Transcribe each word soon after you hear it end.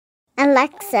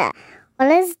Alexa,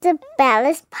 what is the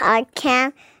baddest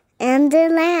podcast in the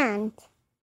land?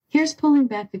 Here's Pulling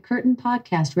Back the Curtain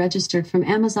podcast registered from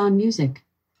Amazon Music.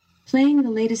 Playing the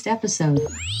latest episode.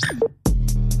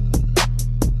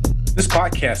 This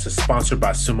podcast is sponsored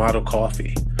by Sumato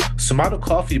Coffee. Sumato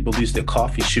Coffee believes that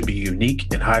coffee should be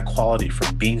unique and high quality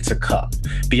from bean to cup.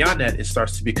 Beyond that, it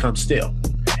starts to become stale.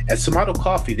 At Sumato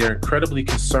Coffee, they're incredibly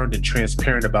concerned and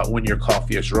transparent about when your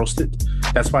coffee is roasted.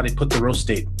 That's why they put the roast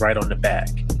date right on the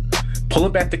bag.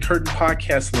 Pulling Back the Curtain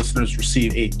podcast listeners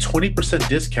receive a 20%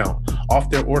 discount off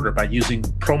their order by using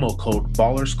promo code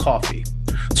BallersCoffee.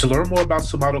 To learn more about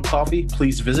Sumato Coffee,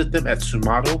 please visit them at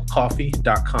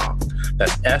sumatocoffee.com.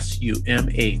 That's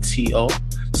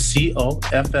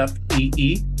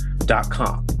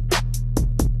SUMATOCOFFEE.com.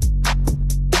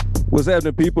 What's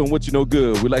happening, people, and what you know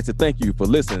good? We'd like to thank you for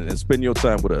listening and spending your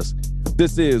time with us.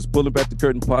 This is Pulling Back the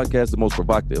Curtain podcast, the most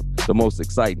provocative, the most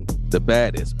exciting, the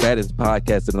baddest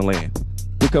podcast in the land.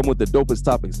 We come with the dopest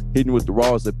topics, hitting with the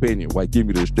rawest opinion while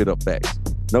giving you the straight up facts.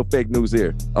 No fake news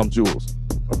here. I'm Jules.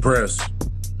 I'm Press.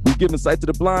 We give insight to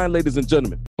the blind, ladies and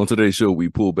gentlemen. On today's show, we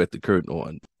pull back the curtain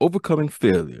on overcoming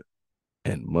failure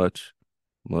and much,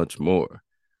 much more.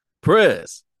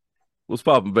 Press, what's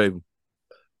poppin', baby?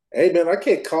 Hey, man, I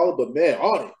can't call it, but, man,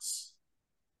 audience,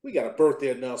 we got a birthday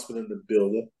announcement in the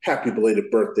building. Happy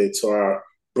belated birthday to our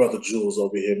brother Jules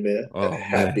over here, man. Oh,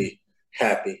 happy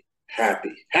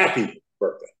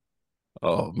birthday.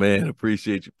 Oh, man,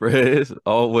 appreciate you, Press.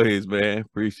 Always, man.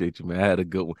 Appreciate you, man. I had a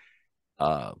good one.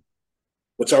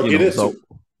 What y'all get into? So,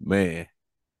 man,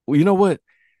 well, you know what?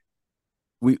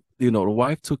 The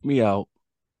wife took me out.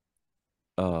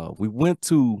 We went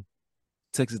to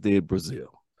Texas Day,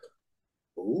 Brazil.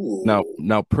 Ooh.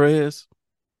 Now, Prez,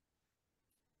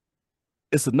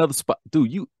 it's another spot.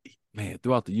 Dude,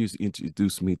 throughout the years, you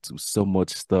introduced me to so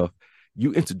much stuff.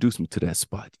 You introduced me to that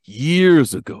spot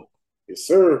years ago. Yes,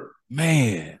 sir.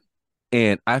 Man,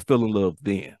 and I fell in love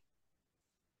then.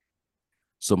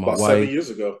 So my About wife, 7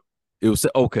 years ago. it was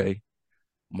okay.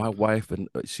 My wife, and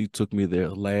she took me there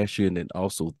last year and then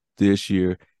also this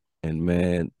year. And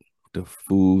man, the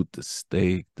food, the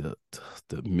steak, the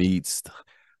meats,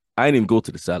 I didn't even go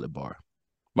to the salad bar.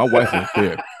 My wife went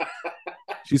there.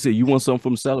 She said, "You want something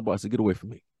from the salad bar?" I said, "Get away from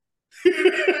me."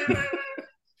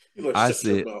 I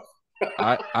said,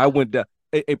 I went down.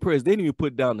 Hey, Press, they didn't even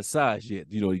put down the sides yet.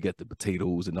 You got the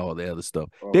potatoes and all the other stuff.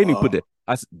 They didn't even put that.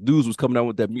 Dudes was coming out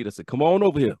with that meat. I said, "Come on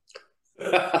over here."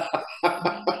 I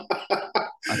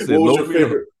said,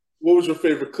 What was your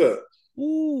favorite cut?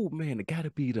 Ooh, man, it gotta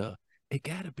be the.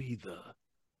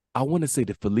 I want to say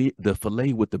the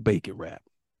filet with the bacon wrap.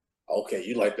 Okay,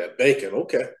 you like that bacon?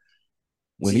 Okay.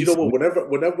 When so you know what?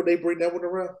 Whenever they bring that one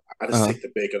around, I just take the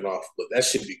bacon off. But that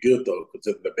should be good though, because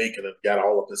the bacon got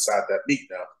all up inside that meat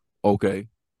now. Okay.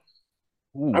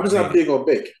 Ooh, I'm just not big on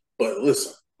bacon, but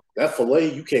listen, that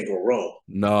filet you can't go wrong.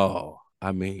 No,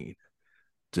 I mean,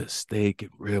 the steak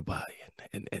and ribeye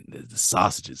and the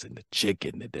sausages and the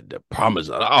chicken and the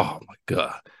parmesan. Oh my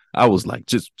God! I was like,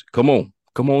 just come on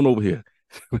over here.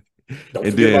 Don't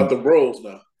forget about the rolls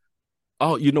now.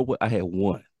 Oh, you know what? I had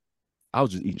one. I was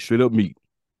just eating straight up meat.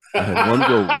 I had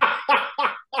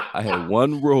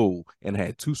one roll. And I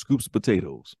had 2 scoops of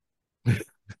potatoes.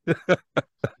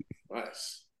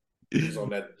 Nice. You was on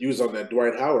that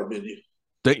Dwight Howard menu.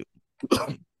 Damn.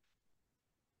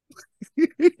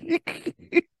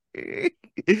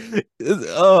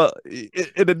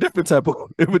 In a different type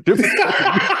of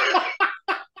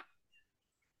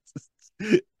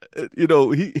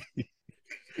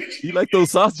he like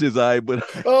those sausages, but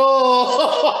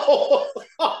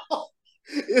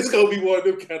it's gonna be one of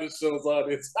them kind of shows on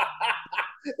this.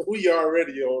 We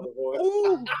already on the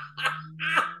one.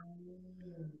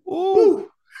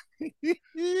 Ooh.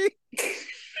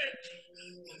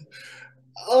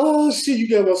 Oh shit! You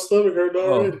got my stomach hurt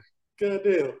already.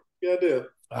 Goddamn.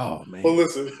 Oh man. Well,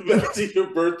 listen. Back to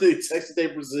your birthday, Texas Day,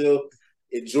 Brazil.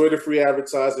 Enjoy the free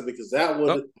advertising because that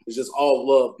one is just all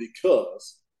love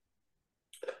because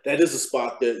that is a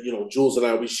spot that, Jules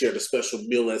and we shared a special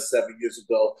meal at 7 years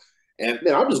ago. And,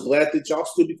 man, I'm just glad that y'all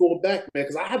still be going back, man,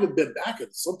 because I haven't been back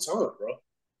in some time, bro.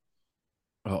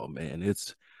 Oh, man,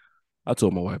 I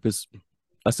told my wife, I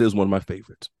said it's one of my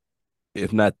favorites.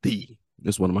 If not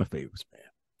it's one of my favorites, man.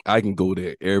 I can go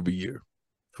there every year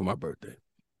for my birthday.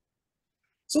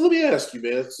 So let me ask you,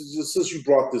 man, since you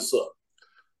brought this up,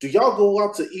 do y'all go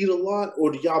out to eat a lot,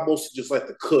 or do y'all mostly just like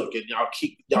to cook and y'all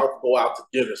go out to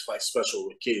dinners for like special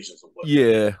occasions or whatever?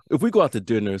 Yeah, if we go out to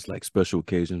dinners like special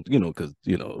occasions, because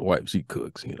the wife, she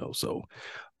cooks,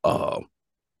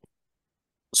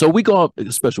 so we go out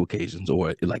at special occasions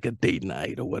or like a date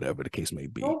night or whatever the case may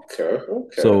be. Okay.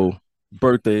 So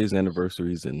birthdays,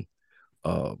 anniversaries, and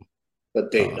A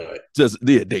date night. just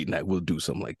date night. We'll do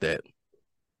something like that.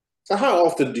 So how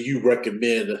often do you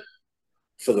recommend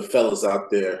for the fellas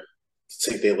out there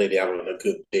to take their lady out on a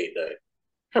good date night?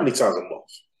 How many times a month?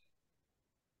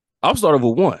 I'll start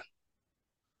with one.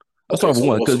 I'll start with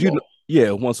one once a because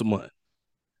month. once a month.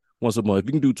 Once a month. If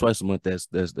you can do twice a month, that's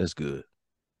good.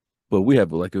 But we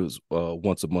have like it was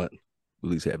once a month. At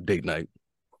least have date night.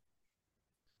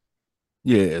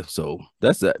 Yeah, so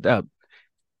that's that. At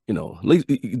least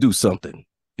you can do something.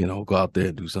 Go out there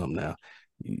and do something now.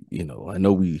 I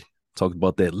know we talked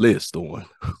about that list on.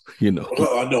 I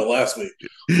know last week.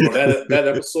 Bro, that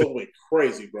episode went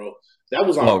crazy, bro. That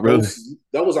was our really?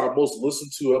 most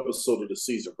listened to episode of the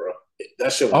season, bro.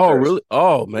 That shit was Oh, crazy. really?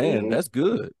 Oh man, that's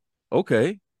good.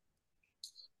 Okay.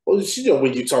 Well,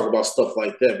 when you talk about stuff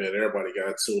like that, man, everybody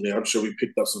got tuned in. I'm sure we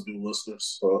picked up some new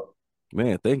listeners.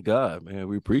 Man, thank God, man.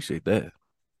 We appreciate that.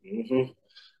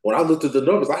 When I looked at the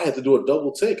numbers, I had to do a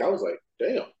double take. I was like,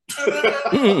 damn.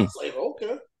 I was like,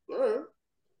 okay, all right.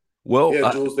 Well,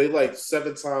 yeah, Jules, they like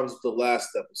 7 times the last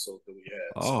episode that we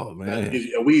had. Oh, man.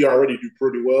 And we already do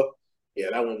pretty well. Yeah,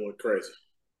 that one went crazy.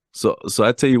 So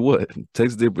I tell you what,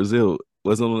 Texas de Brazil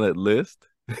wasn't on that list.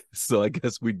 So I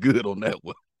guess we good on that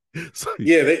one. So,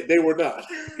 yeah, they were not.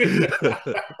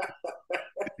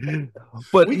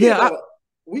 But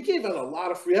we gave out a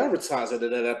lot of free advertising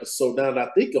in that episode. Now that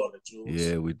I think on it, Jules.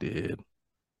 Yeah, we did.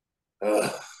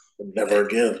 Never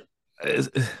again.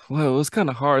 It's kind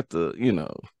of hard to,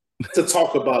 to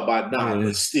talk about by now,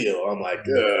 but still, I'm like,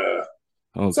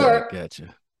 okay, sorry.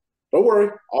 Gotcha. Don't worry.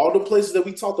 All the places that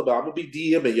we talked about, I'm gonna be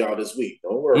DMing y'all this week.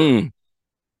 Don't worry.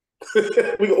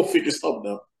 We gonna figure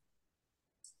something out.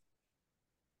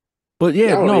 But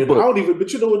yeah, I don't even.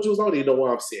 But you know what, Jules? I don't even know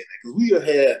why I'm saying that because we have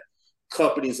had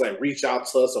companies like reach out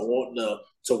to us and wanting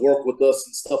to work with us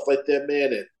and stuff like that,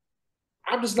 man. And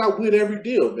I'm just not with every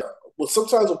deal, man. Well,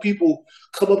 sometimes when people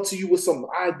come up to you with some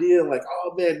idea like,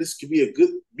 oh man, this could be a good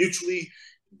mutually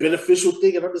beneficial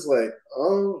thing, and I'm just like,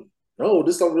 oh no,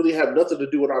 this don't really have nothing to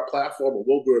do with our platform or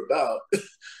what we're about.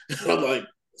 And I'm like,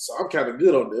 so I'm kind of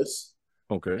good on this.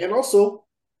 Okay. And also,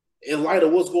 in light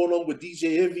of what's going on with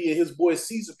DJ Envy and his boy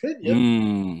C's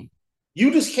opinion,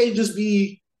 you just can't just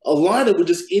be aligning with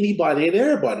just anybody and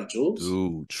everybody, Jules.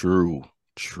 Dude, true.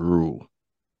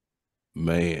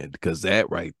 Man, because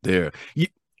that right there,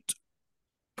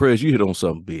 Prez, you hit on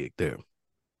something big there.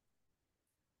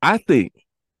 I think,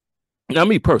 now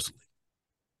me personally,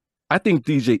 I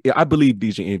believe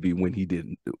DJ Envy when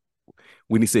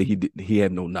he said he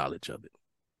had no knowledge of it.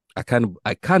 I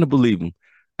kind of believe him.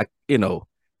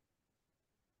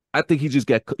 I think he just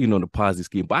got, the positive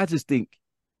scheme. But I just think,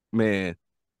 man,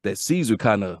 that Caesar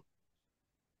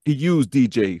he used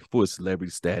DJ for his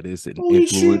celebrity status and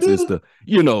influences to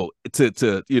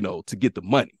get the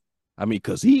money. I mean,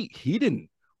 because he didn't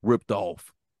ripped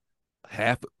off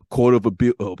quarter of a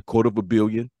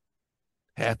billion,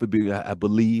 $500 million, I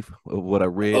believe, of what I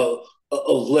read.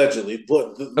 Allegedly,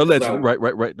 but allegedly, right.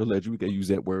 Allegedly, we can use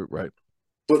that word, right?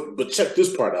 But check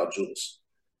this part out, Jules.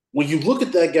 When you look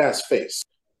at that guy's face,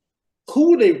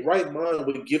 who in their right mind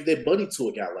would give their money to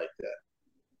a guy like that?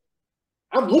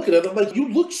 I'm looking at him like, you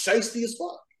look shiesty as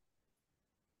fuck.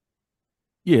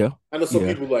 Yeah. I know some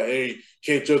people are like, hey,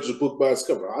 can't judge a book by its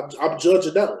cover. I'm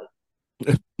judging that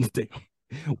one. Damn.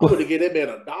 I'm going to give that man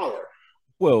 $1.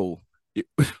 Well,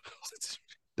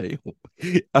 damn.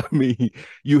 I mean,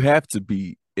 you have to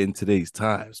be in today's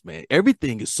times, man.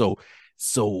 Everything is so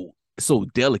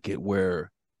delicate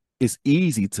where it's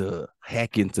easy to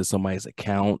hack into somebody's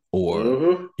account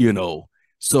or,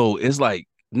 so it's like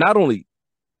not only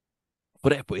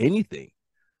for anything.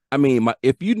 I mean,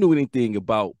 if you knew anything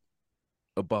about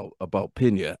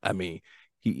Pena, I mean,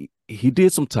 he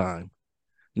did some time.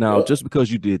 Now, just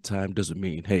because you did time doesn't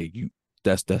mean, hey,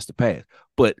 that's the past.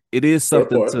 But it is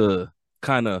something to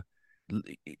kind of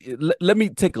let me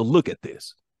take a look at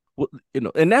this. Well,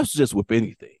 and that's just with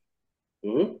anything.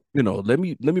 Let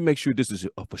me make sure this is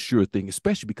a for sure thing,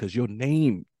 especially because your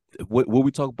name, what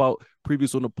we talked about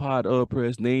previous on the pod,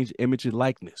 Press, names, image, and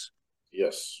likeness.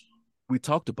 Yes. We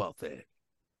talked about that.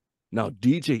 Now,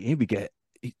 DJ Envy got,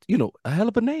 a hell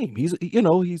of a name. He's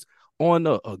on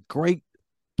a great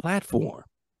platform.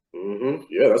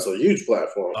 Yeah, that's a huge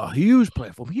platform. A huge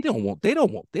platform. They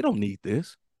don't need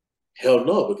this. Hell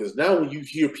no, because now when you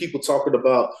hear people talking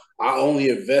about, I only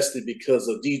invested because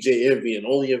of DJ Envy and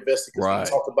only invested because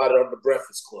we talked about it on the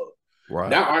Breakfast Club. Right.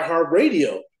 Now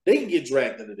iHeartRadio, they can get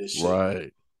dragged into this shit.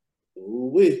 Right.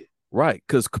 Ooh-wee. Right,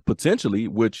 because potentially,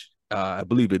 which I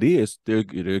believe it is, there are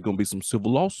going to be some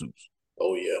civil lawsuits.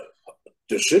 Oh, yeah.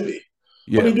 There should be.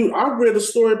 Yeah. I mean, dude, I read a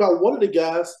story about one of the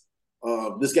guys.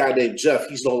 This guy named Jeff,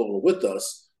 he's no longer with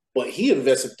us, but he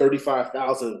invested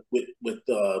 $35,000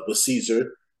 with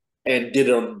Caesar, and did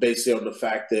it basically on the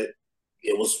fact that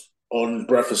it was on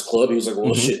Breakfast Club. He was like,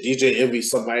 well, shit, DJ Envy's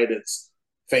somebody that's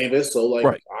famous, so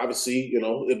like obviously,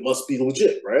 it must be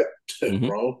legit, right?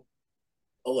 Wrong.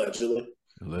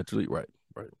 Allegedly, right.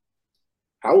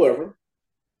 However,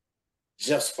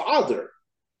 Jeff's father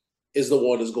is the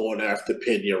one that's going after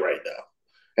Pena right now.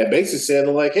 And basically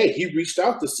saying, like, hey, he reached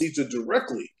out to Caesar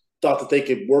directly, thought that they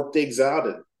could work things out,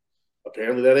 and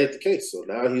apparently that ain't the case. So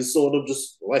now he's suing them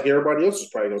just like everybody else is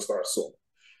probably going to start suing.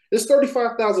 It's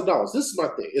 $35,000. This is my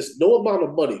thing. It's no amount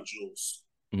of money, Jules,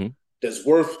 that's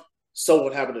worth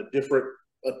someone having a different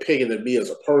opinion than me as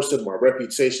a person, my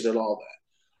reputation, and all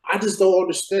that. I just don't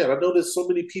understand. I know there's so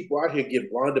many people out here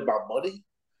get blinded by money.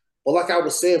 But like I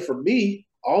was saying, for me,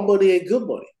 all money ain't good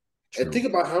money. True. And think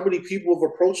about how many people have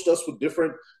approached us with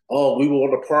different, we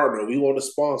want a partner, we want a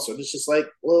sponsor. And it's just like,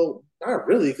 well, not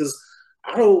really, because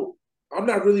I'm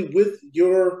not really with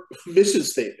your mission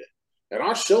statement. And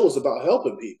our show is about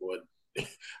helping people. And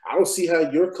I don't see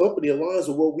how your company aligns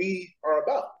with what we are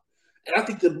about. And I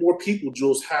think that more people,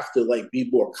 Jules, have to like be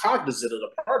more cognizant of the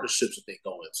partnerships that they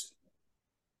go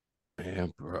into.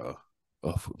 Man, bro.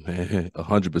 Oh, man,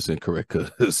 100% correct.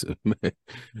 Cause man,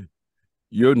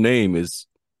 your name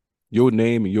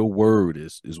and your word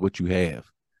is what you have.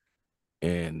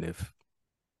 And if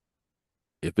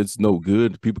it's no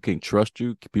good, people can't trust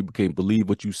you, people can't believe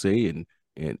what you say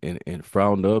and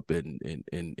frown up and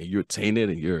you're tainted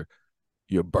and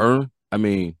you're burned. I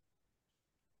mean,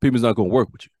 people's not gonna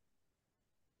work with you.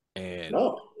 And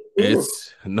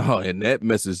and that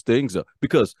messes things up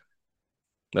because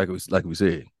like we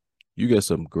said, you got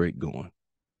something great going.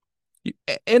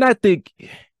 And I think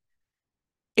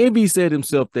Envy said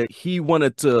himself that he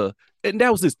wanted to, and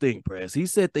that was his thing, Press. He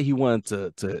said that he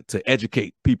wanted to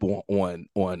educate people on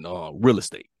real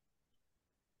estate.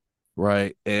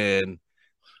 Right. And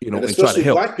and especially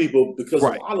Black people, because a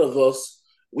lot of us,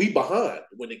 we behind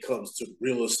when it comes to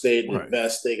real estate and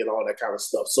investing and all that kind of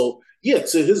stuff. So yeah,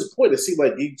 to his point, it seemed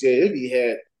like DJ Envy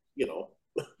had,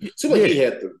 seemed like he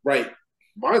had the right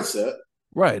mindset.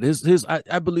 Right.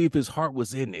 I believe his heart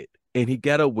was in it. And he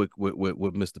got up with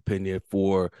Mr. Pena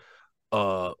for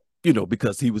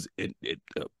because he was in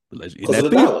that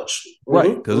field. Knowledge.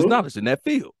 Right, because it's knowledge in that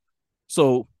field.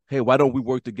 So hey, why don't we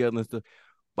work together and stuff?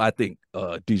 But I think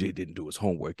DJ didn't do his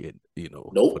homework and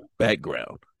for the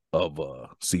background of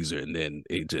Caesar, and then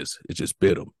it just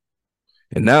bit him.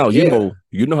 And now you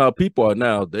know how people are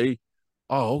now. They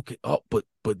okay. Oh, but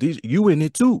you in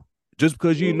it too. Just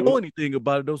because you know anything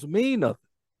about it doesn't mean nothing.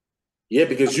 Yeah,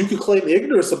 because you can claim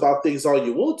ignorance about things all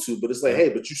you want to, but it's like, hey,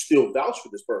 but you still vouch for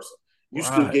this person. You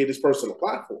still gave this person a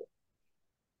platform.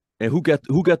 And who got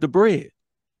the bread?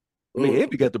 I mean,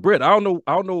 Envy got the bread. I don't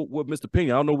know what Mr.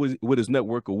 Pena. I don't know what his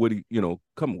network or what he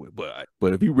coming with.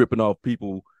 But if he ripping off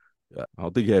people, I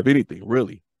don't think you have anything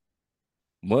really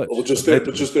much. Well, just their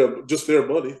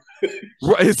money.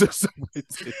 Right. It's just,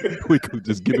 we could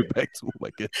just give it back to him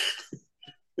like that.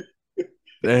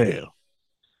 Damn.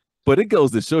 But it goes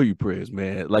to show you, Prez,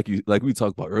 man. Like we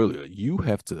talked about earlier, you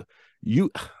have to.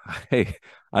 Hey,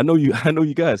 I know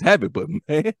you guys have it, but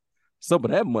man, some of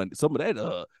that money, some of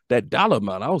that dollar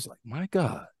amount, I was like, my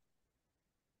God,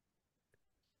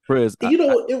 Prez.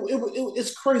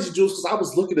 It's crazy, Jules, because I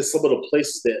was looking at some of the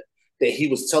places that he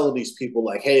was telling these people,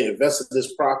 like, hey, invest in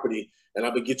this property, and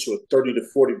I'm gonna get you a 30 to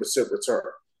 40% return.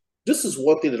 This is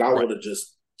one thing that I want to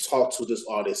just talk to this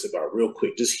audience about real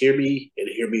quick. Just hear me and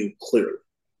hear me clearly.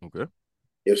 Okay.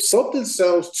 If something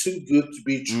sounds too good to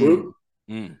be true,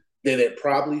 then it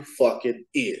probably fucking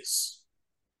is.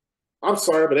 I'm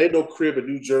sorry, but ain't no crib in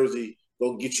New Jersey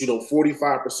gonna get you no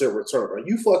 45% return. Are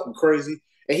you fucking crazy?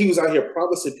 And he was out here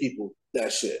promising people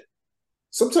that shit.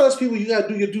 Sometimes people, you gotta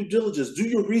do your due diligence, do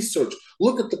your research,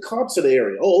 look at the comps in the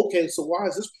area. Oh, okay, so why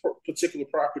is this particular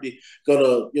property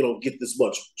gonna, get this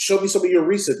much? Show me some of your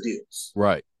recent deals.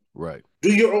 Right.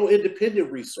 Do your own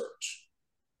independent research.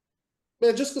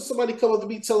 Man, just because somebody come up to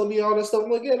me telling me all that stuff,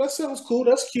 I'm like, yeah, that sounds cool.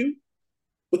 That's cute.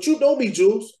 But you know me,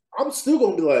 Jules. I'm still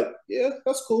going to be like, yeah,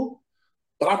 that's cool.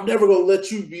 But I'm never going to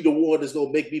let you be the one that's going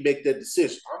to make me make that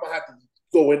decision. I'm going to have to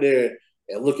go in there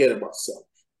and look at it myself.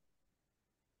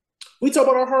 We talk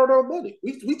about our hard-earned money.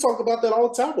 We talk about that all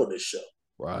the time on this show.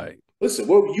 Right. Listen,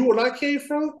 where you and I came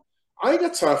from, I ain't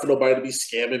got time for nobody to be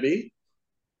scamming me.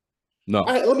 No.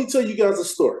 Let me tell you guys a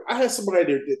story. I had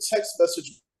somebody that text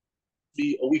message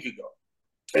me a week ago.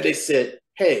 And they said,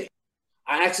 hey,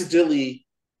 I accidentally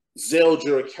Zelled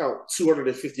your account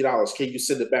 $250. Can you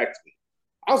send it back to me?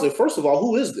 I was like, first of all,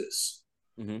 who is this?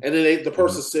 And then the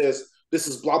person says, this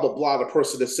is blah, blah, blah, the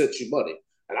person that sent you money.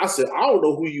 And I said, I don't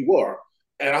know who you are.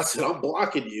 And I said, I'm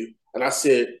blocking you. And I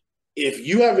said, if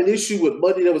you have an issue with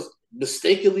money that was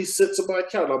mistakenly sent to my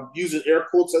account, I'm using air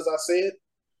quotes as I say it,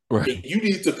 Right. you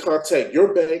need to contact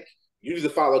your bank. You need to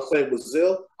file a claim with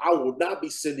Zelle. I will not be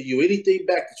sending you anything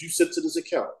back that you sent to this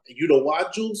account. And you know why,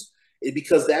 Jules? It's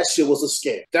because that shit was a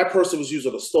scam. That person was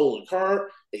using a stolen card.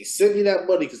 They sent me that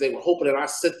money because they were hoping that I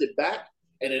sent it back.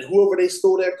 And then whoever they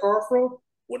stole that card from,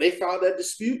 when they found that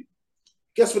dispute,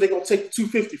 guess where they're going to take the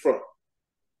 $250 from?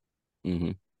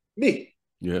 Mm-hmm. Me.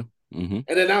 Yeah. Mm-hmm.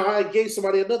 And then now I gave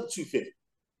somebody another $250.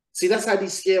 See, that's how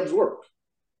these scams work.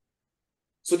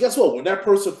 So guess what? When that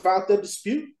person filed that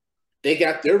dispute, they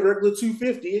got their regular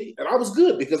 $250, and I was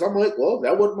good because I'm like, well,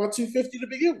 that wasn't my $250 to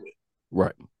begin with.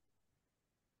 Right.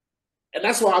 And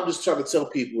that's why I'm just trying to tell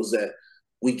people is that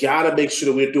we got to make sure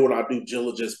that we're doing our due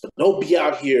diligence, but don't be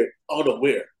out here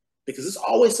unaware because there's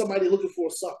always somebody looking for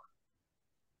a sucker.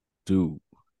 Dude,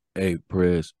 hey,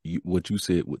 Perez, what you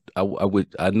said, I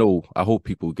hope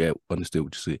people understood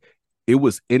what you said. It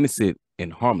was innocent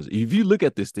and harmless. If you look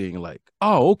at this thing like,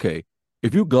 oh, okay.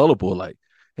 If you're gullible, like,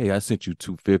 hey, I sent you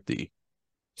 $250.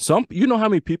 You know how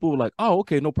many people were like, oh,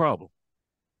 okay, no problem.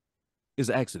 It's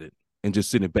an accident. And just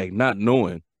sitting back, not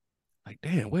knowing, like,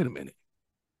 damn, wait a minute.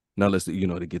 Now let's, they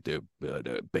get their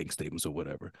bank statements or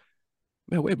whatever.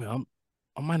 Man, wait a minute,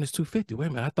 I'm minus $250. Wait a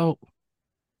minute, I thought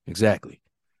exactly.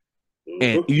 Mm-hmm.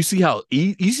 And you see how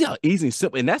easy and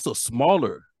simple, and that's on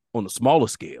the smaller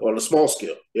scale. On the small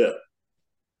scale, yeah.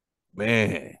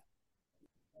 Man.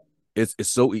 It's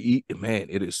so man,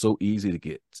 it is so easy to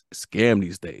get scammed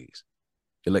these days,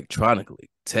 electronically,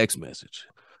 text message,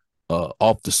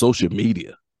 off the social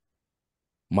media.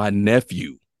 My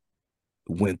nephew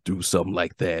went through something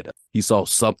like that. He saw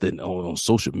something on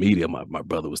social media. My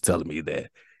brother was telling me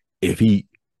that if he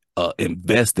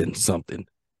invest in something,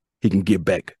 he can get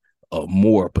back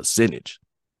more percentage.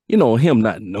 Him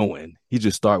not knowing, he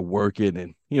just started working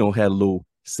and had a little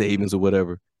savings or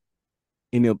whatever,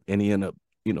 and he ended up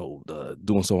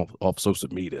doing something off social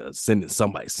media, sending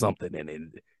somebody something, and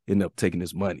then end up taking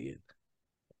his money.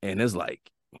 And it's like,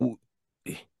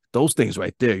 those things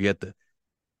right there, you have to,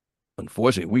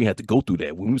 unfortunately, we had to go through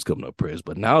that when we was coming up, Prayers.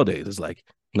 But nowadays, it's like,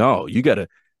 no,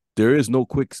 there is no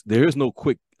quick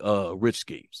rich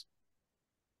schemes.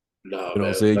 No, you know what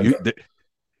I'm saying?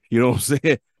 You know what I'm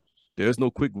saying? There's no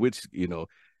quick rich,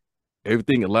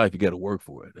 everything in life, you got to work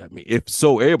for it. I mean, if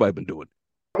so, everybody been doing it.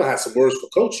 I'm gonna have some words for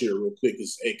Coach here real quick.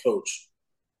 Is, hey, Coach,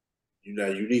 you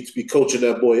need to be coaching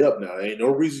that boy up now. There ain't no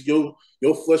reason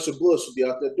your flesh and blood should be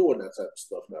out there doing that type of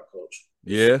stuff now, Coach.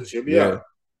 Yeah, just hear me out.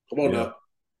 Come on now,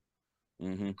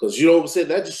 because you know what I'm saying.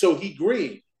 That just showed he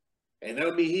green, and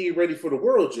that mean he ain't ready for the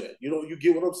world yet. You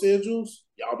get what I'm saying, Jules?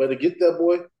 Y'all better get that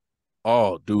boy.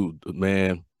 Oh, dude,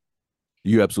 man,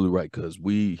 you're absolutely right. Because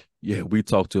we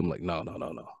talked to him like, no,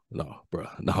 bro,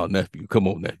 no, nephew, come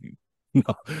on, nephew. No.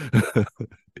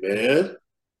 Man,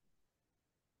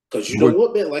 because you know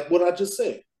what, man, like what I just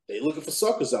said, they looking for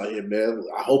suckers out here, man.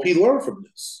 I hope he learned from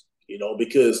this,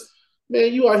 because,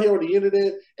 man, you out here on the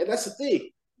internet, and that's the thing.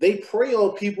 They prey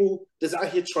on people that's out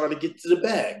here trying to get to the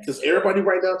bag because everybody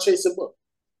right now chasing money.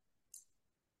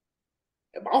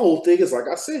 And my whole thing is, like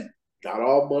I said, not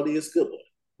all money is good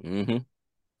money. Mm-hmm.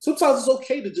 Sometimes it's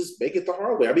okay to just make it the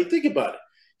hard way. I mean, think about it.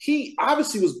 He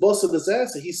obviously was busting his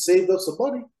ass and he saved up some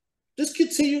money. Just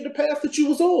continue the path that you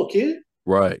was on, kid.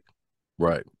 Right.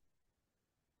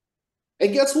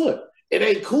 And guess what? It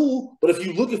ain't cool, but if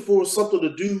you're looking for something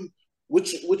to do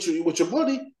with your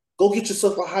money, go get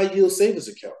yourself a high yield savings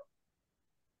account.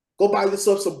 Go buy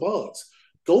yourself some bonds.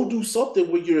 Go do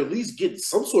something where you're at least getting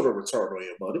some sort of return on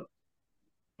your money.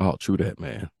 Oh, true that,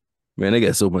 man. Man, they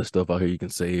got so much stuff out here you can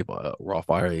save, Roth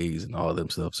IRAs and all them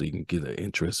stuff, so you can get an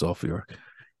interest off your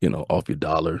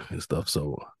dollar and stuff.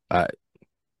 So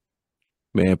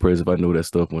man, Prez, if I knew that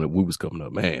stuff when we was coming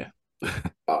up, man.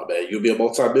 Oh, man, you'll be a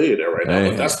multi-millionaire right now.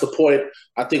 But that's the point,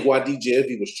 I think, why DJ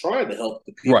Envy was trying to help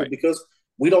the people, because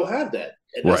we don't have that.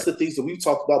 And that's the things that we've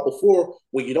talked about before,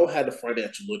 when you don't have the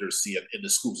financial literacy in the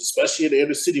schools, especially in the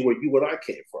inner city where you and I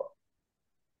came from.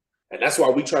 And that's why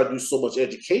we try to do so much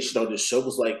education on this show. It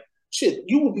was like, shit,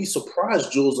 you would be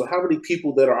surprised, Jules, of how many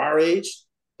people that are our age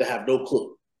that have no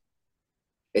clue.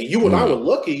 And you and I were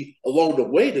lucky along the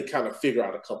way to kind of figure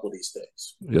out a couple of these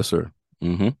things. Yes, sir.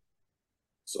 Mm-hmm.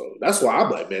 So that's why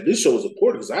I'm like, man, this show is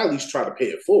important because I at least try to pay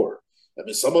it forward. I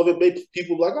mean, some of it make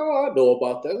people like, oh, I know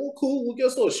about that. Well, cool. Well,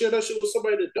 guess what? Share that shit with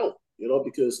somebody that don't,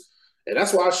 and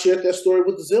that's why I shared that story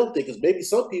with the Zelle thing, because maybe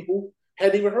some people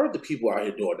hadn't even heard the people out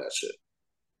here doing that shit.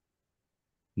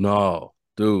 No,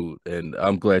 dude. And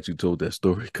I'm glad you told that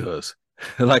story because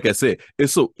Like I said,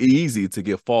 it's so easy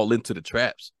to fall into the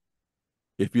traps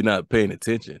if you're not paying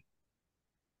attention.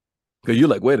 Because you're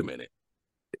like, wait a minute.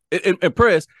 And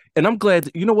press, and I'm glad,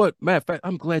 you know what, matter of fact,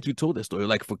 I'm glad you told that story.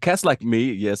 Like for cats like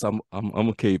me, yes, I'm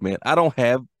a caveman. I don't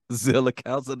have Zelle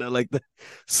accounts and that like that.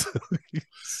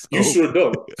 You sure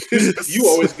don't. you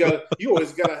always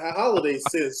gotta have holiday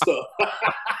send stuff.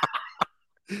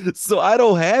 So I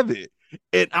don't have it.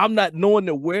 And I'm not knowing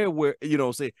the where, you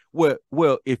know, say,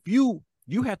 well, if you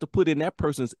have to put in that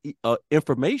person's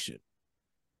information.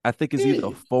 I think it's either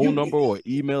a phone number or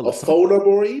email. A phone number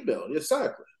or email,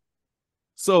 exactly.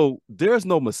 So there's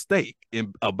no mistake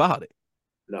about it.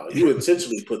 No, you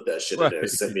intentionally put that shit in there and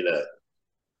send me that.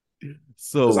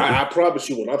 So I promise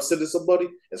you, when I'm sending somebody,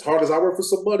 as hard as I work for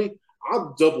somebody,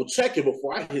 I'm double checking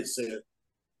before I hit send.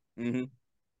 Mm-hmm.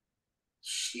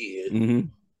 Shit. Mm-hmm.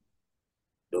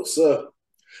 No, sir.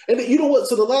 And you know what?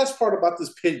 So the last part about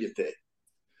this Pena thing.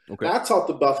 Okay. Now, I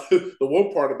talked about the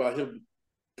one part about him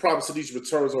promising these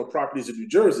returns on properties in New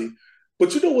Jersey.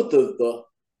 But you know what the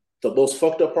most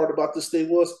fucked up part about this thing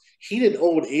was? He didn't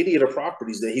own any of the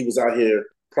properties that he was out here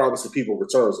promising people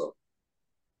returns on.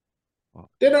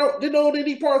 Didn't own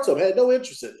any parts of it, had no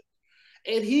interest in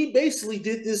it. And he basically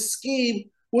did this scheme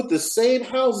with the same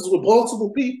houses with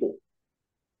multiple people.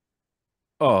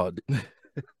 Oh,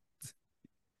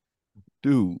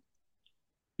 dude,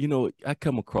 you know, I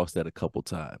come across that a couple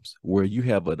times where you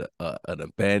have an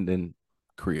abandoned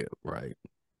crib, right?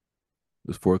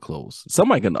 It's foreclosed.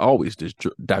 Somebody can always just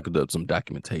document up some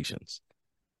documentations,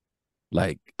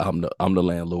 like I'm the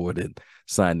landlord and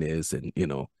sign this, and you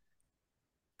know.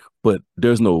 But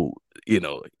there's no, you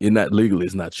know, you're not legally,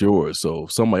 it's not yours. So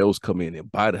if somebody else come in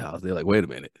and buy the house, they're like, wait a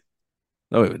minute.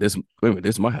 No, wait a minute,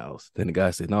 this is my house. Then the guy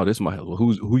said, no, this is my house. Well,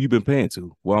 who you been paying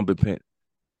to? Well, I've been paying.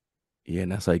 Yeah,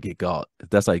 and that's how you get got.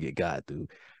 That's how you get got, dude.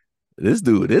 This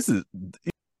is,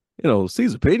 you know,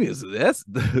 Caesar Pena.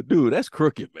 That's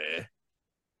crooked, man.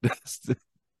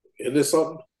 And there's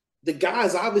something. The guy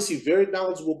is obviously very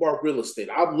knowledgeable about real estate.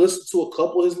 I've listened to a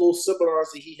couple of his little seminars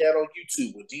that he had on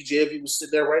YouTube when DJ Envy was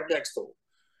sitting there right next to him.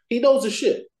 He knows his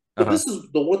shit. But this is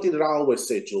the one thing that I always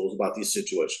say, Jules, about these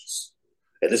situations.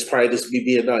 And it's probably just me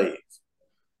being naive.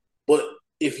 But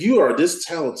if you are this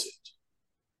talented,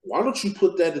 why don't you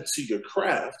put that into your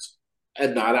craft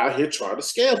and not out here trying to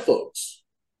scam folks?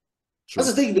 Sure.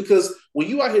 That's the thing, because when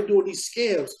you out here doing these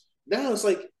scams, now it's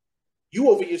like, you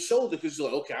over your shoulder because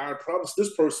you're like, okay, I promised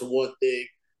this person one thing.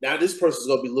 Now this person's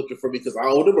going to be looking for me because I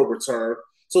owe them a return.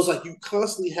 So it's like you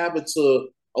constantly having to,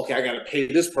 okay, I got to pay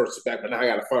this person back, but now I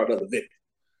got to find another victim.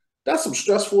 That's some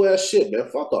stressful ass shit, man.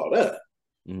 Fuck all that.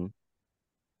 Mm-hmm.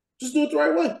 Just do it the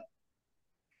right way.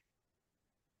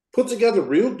 Put together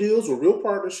real deals with real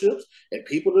partnerships and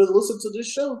people that listen to this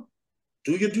show.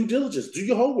 Do your due diligence. Do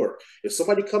your homework. If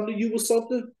somebody come to you with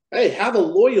something, hey, have a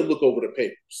lawyer look over the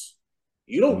papers.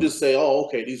 You don't just say, oh,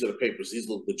 okay, these are the papers. These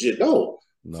look legit. No.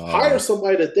 Hire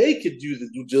somebody that they can do the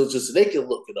due diligence and they can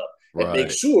look it up and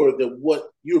make sure that what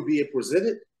you're being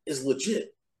presented is legit.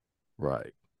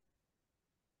 Right.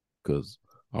 Because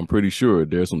I'm pretty sure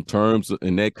there's some terms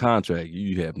in that contract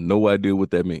you have no idea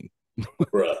what that means.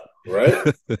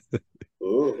 Right?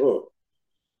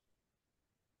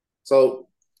 So,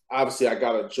 obviously, I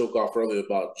got a joke off earlier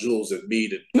about Jules and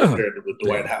Meade and compared to with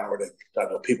Dwight Howard. And I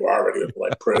know people are already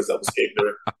like, prayers that was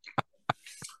ignorant.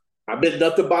 I meant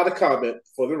nothing by the comment,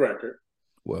 for the record.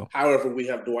 Well, however, we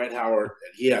have Dwight Howard,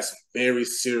 and he has some very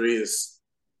serious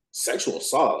sexual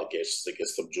assault allegations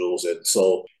against them, Jules. And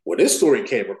so when this story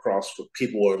came across for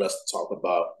people wanting us to talk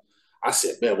about, I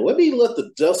said, man, well, let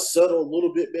the dust settle a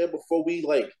little bit, man, before we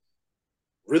like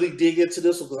really dig into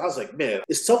this one. Because I was like, man,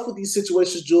 it's tough with these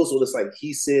situations, Jules, when it's like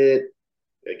he said,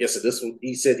 I guess in this one,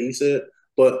 he said,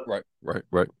 but right.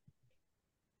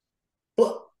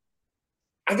 But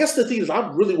I guess the thing is I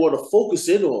really want to focus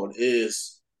in on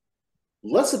is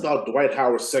less about Dwight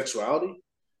Howard's sexuality,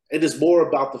 and it's more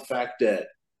about the fact that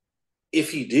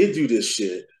if he did do this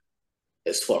shit,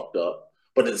 it's fucked up.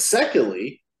 But then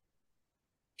secondly,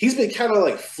 he's been kind of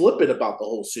like flippant about the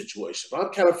whole situation. I'm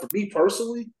kind of, for me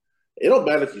personally, it don't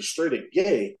matter if you're straight or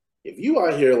gay. If you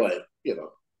out here like, you know,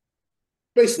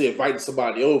 basically inviting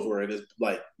somebody over and it's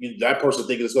like that person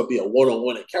thinking it's going to be a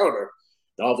one-on-one encounter,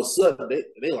 and all of a sudden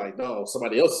they like, no,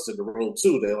 somebody else is in the room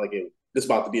too. They're like, it's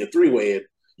about to be a three-way and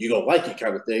you don't like it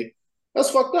kind of thing.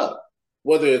 That's fucked up.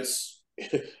 Whether it's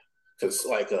because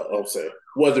like I'm saying,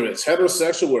 whether it's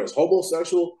heterosexual or it's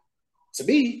homosexual, to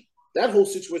me, that whole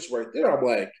situation right there, I'm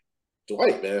like,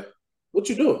 Dwight, man, what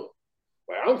you doing?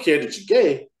 Like, I don't care that you're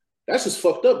gay. That's just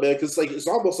fucked up, man. Because like it's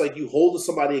almost like you holding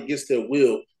somebody against their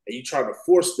will and you trying to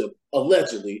force them,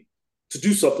 allegedly, to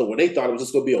do something when they thought it was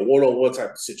just going to be a one-on-one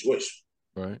type of situation.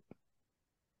 Right.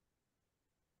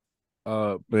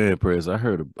 Man, Prez, I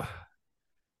heard.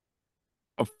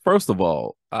 First of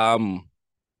all, I'm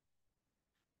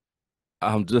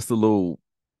just a little.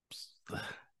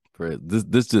 Prez,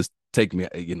 this just take me,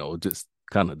 just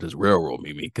kind of just railroad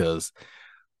me because,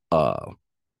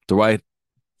 Dwight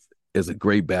is a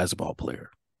great basketball player,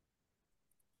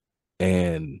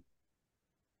 and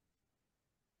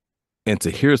to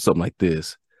hear something like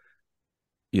this,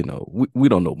 we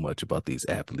don't know much about these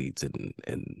athletes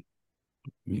and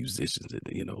musicians and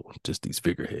just these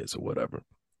figureheads or whatever.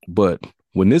 But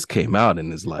when this came out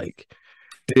and it's like,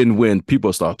 then when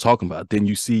people start talking about it, then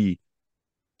you see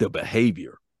the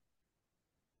behavior,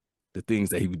 the things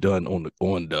that he's done on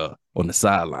the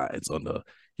sidelines, on the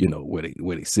where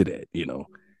they sit at, when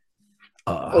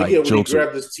he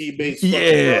grabbed his teammates.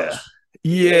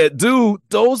 Yeah, dude,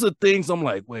 those are things I'm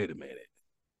like, wait a minute.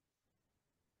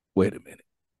 We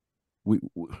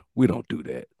don't do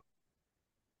that.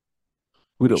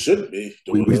 We don't. Shouldn't be.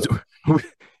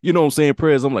 You know what I'm saying,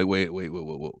 Prez? I'm like, wait.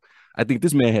 I think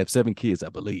this man had 7 kids, I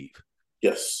believe.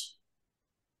 Yes.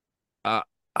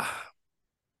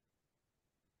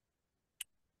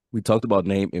 We talked about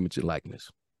name, image, and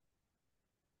likeness.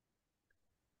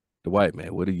 Dwight,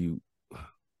 man, what do you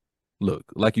look?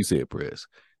 Like you said, Prez,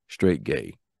 straight,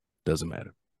 gay, doesn't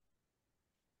matter.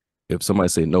 If somebody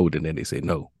say no, then they say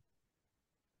no.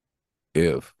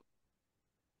 If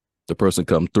the person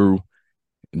come through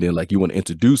and then like you want to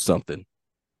introduce something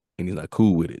and he's not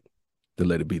cool with it, then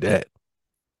let it be that.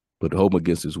 But to hold him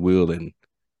against his will and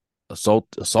assault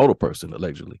a person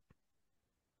allegedly,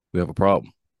 we have a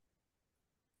problem.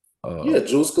 Yeah,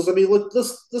 Jules, because I mean,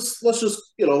 let's just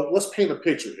let's paint a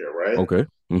picture here, right? Okay.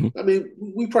 Mm-hmm. I mean,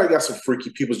 we probably got some freaky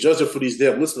people judging for these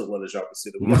damn listening letters. Y'all can see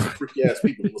that we got some freaky ass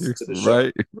people listening to the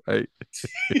show, right?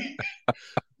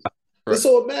 And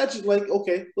so imagine, like,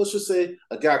 okay, let's just say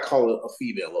a guy calling a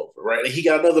female over, right? And he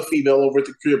got another female over at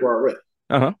the crib already.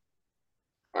 Uh-huh.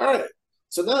 All right.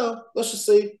 So now let's just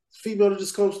say female that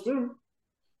just comes through.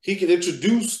 He can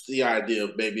introduce the idea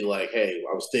of maybe like, hey,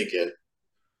 I was thinking.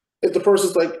 If the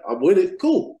person's like, I'm with it,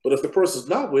 cool. But if the person's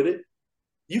not with it,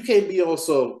 you can't be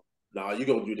also, nah, you're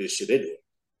going to do this shit anyway.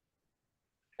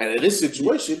 And in this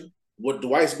situation, what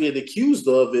Dwight's being accused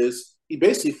of is he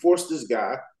basically forced this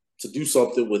guy to do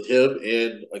something with him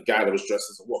and a guy that was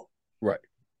dressed as a woman. Right.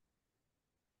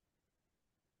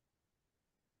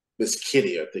 Miss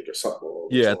Kitty, I think, or something.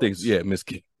 Yeah, I think, Miss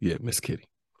Kitty. Yeah, Miss Kitty.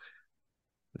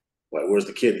 Like, where's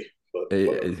the kitty? But,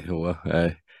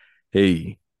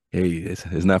 hey, it's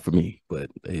not for me, but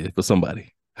it's for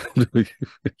somebody.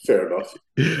 Fair enough.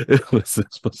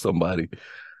 It's for somebody.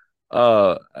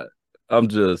 I'm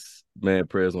just, man,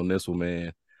 prayers on this one,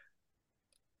 man.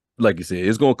 Like you said,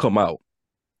 it's gonna come out.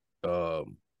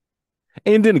 And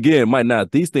then again, it might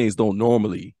not. These things don't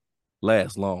normally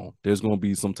last long. There's gonna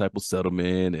be some type of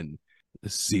settlement and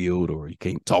it's sealed, or you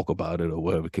can't talk about it, or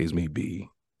whatever the case may be.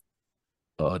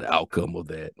 The outcome of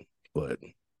that, but.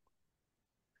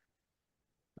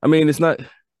 I mean, it's not.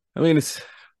 I mean,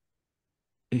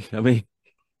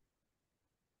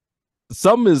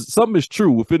 something is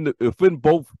true within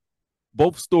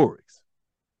both stories.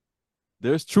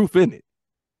 There's truth in it,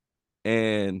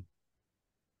 and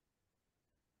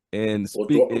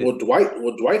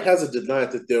Dwight hasn't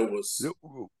denied that there was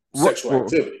sexual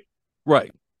activity,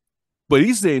 right? But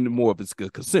he's saying more of it's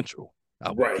consensual.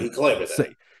 Right, he claimed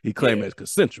that. He claimed it's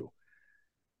consensual.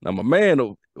 Now, my man,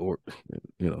 or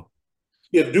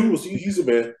Yeah, dude he's a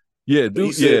man. Yeah,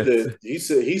 dude. He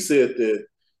said that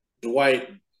Dwight,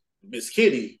 Miss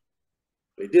Kitty,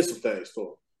 they did some things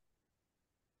for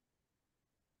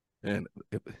him. And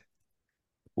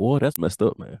boy, that's messed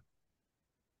up, man.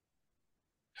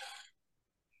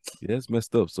 Yeah, it's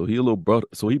messed up. So he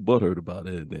butthurt about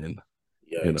it, and then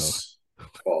yikes.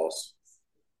 Pause.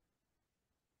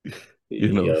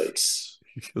 Yikes.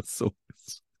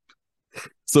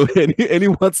 So and he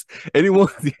wants he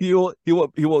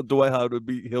want Dwight Howard to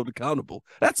be held accountable.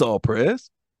 That's all, Prez.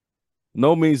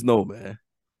 No means no, man.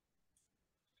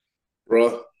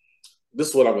 Bruh, this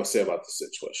is what I'm gonna say about the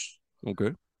situation.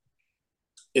 Okay.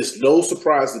 It's no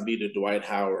surprise to me that Dwight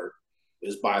Howard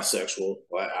is bisexual.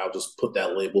 I'll just put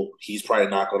that label. He's probably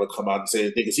not gonna come out and say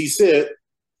anything because he said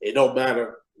it don't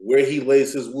matter where he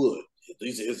lays his wood.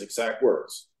 These are his exact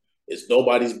words. It's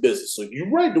nobody's business. So you're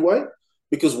right, Dwight.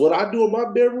 Because what I do in my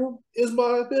bedroom is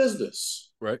my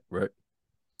business. Right.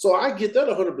 So I get that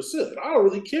 100%. I don't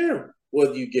really care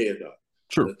whether you gay or not.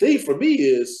 True. The thing for me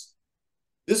is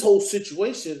this whole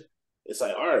situation, it's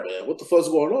like, all right, man, what the fuck's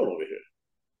going on over here?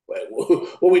 Like,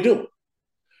 what we doing?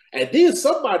 And then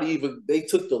they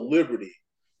took the liberty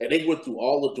and they went through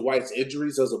all of Dwight's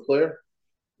injuries as a player,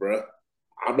 bruh.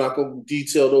 I'm not going to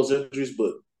detail those injuries,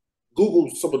 but Google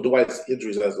some of Dwight's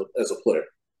injuries as a player.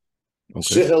 Okay.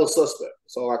 Shit hella suspect.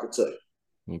 That's all I can tell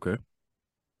you. Okay.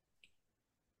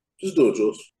 Just do it,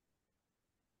 Jules.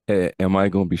 Hey, am I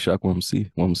going to be shocked when I'm see?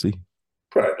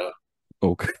 Probably not.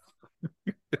 Okay.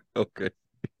 Okay.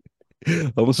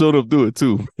 I'm going to show them do it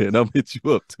too, and I'll hit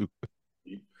you up too.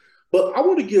 But I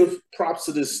want to give props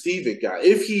to this Steven guy.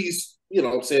 If he's, you know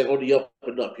what I'm saying, on the up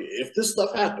and up here, if this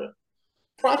stuff happened,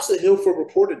 props to him for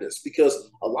reporting this,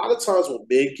 because a lot of times when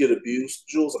men get abused,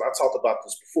 Jules, and I talked about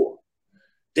this before,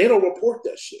 they don't report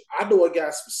that shit. I know a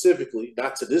guy specifically,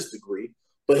 not to this degree,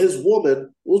 but his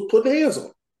woman was putting hands on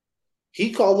him.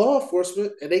 He called law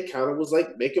enforcement, and they kind of was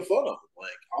like making fun of him,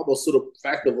 like almost to the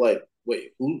fact of like,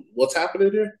 wait, what's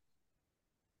happening there?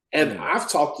 And I've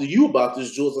talked to you about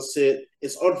this, Jules. I said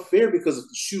it's unfair because if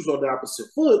the shoe's on the opposite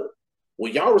foot,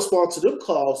 when y'all respond to them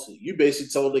calls, you basically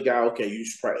telling the guy, okay, you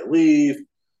should probably leave.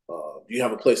 You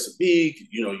have a place to be.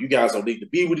 You know, you guys don't need to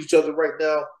be with each other right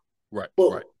now. Right.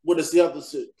 But when it's the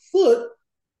opposite foot,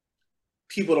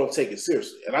 people don't take it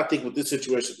seriously. And I think with this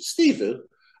situation with Steven,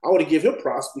 I want to give him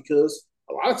props because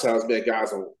a lot of times, man,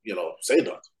 guys don't, say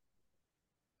nothing.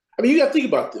 I mean, you got to think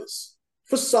about this.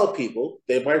 For some people,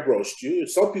 they might roast you.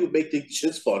 Some people may think the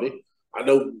shit's funny. I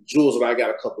know Jules and I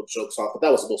got a couple of jokes off, but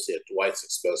that was mostly at Dwight's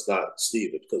expense, not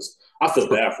Steven, because I feel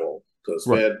bad for him. Because,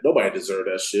 man, nobody deserved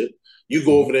that shit. You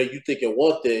go over there, you thinking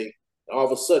one thing, and all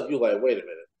of a sudden you're like, wait a minute,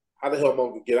 how the hell am I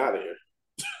going to get out of here?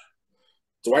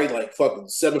 Dwight, like, fucking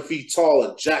 7 feet tall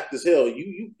and jacked as hell.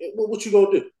 What you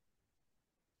going to do?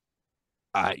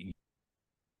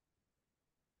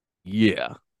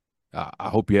 Yeah. I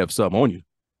hope you have something on you.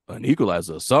 An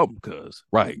equalizer or something, because,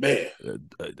 man.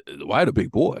 Dwight a big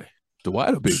boy.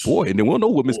 Dwight a big boy. And then we'll know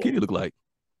what Miss Kitty look like.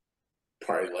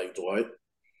 Probably like Dwight.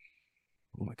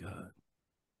 Oh, my God.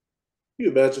 You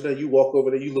imagine that you walk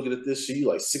over there, you looking at this shit, you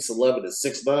like 6'11" and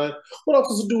 6'9". What else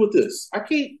does it do with this? I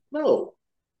can't, no.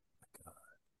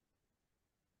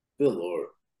 Good Lord.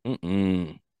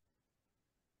 And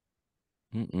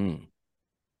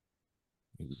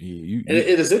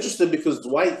it is interesting because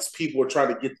Dwight's people are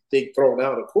trying to get the thing thrown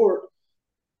out of court.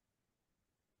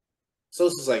 So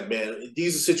it's just like, man,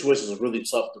 these are situations are really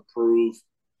tough to prove.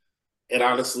 And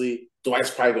honestly, Dwight's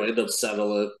probably going to end up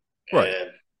settling. And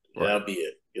that'll be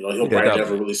it. He'll probably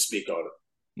never really speak on it.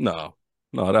 No,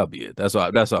 that'll be it. That's why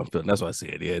I'm feeling. That's why I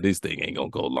said, this thing ain't going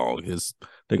to go long.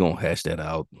 They're going to hash that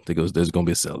out. There's going to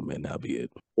be a settlement. That'll be it.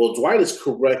 Well, Dwight is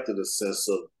correct in the sense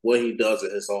of what he does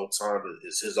in his own time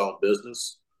is his own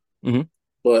business. Mm-hmm.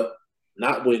 But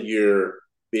not when you're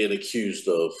being accused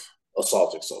of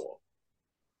assaulting someone.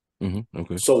 Mm-hmm.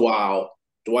 Okay. So while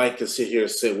Dwight can sit here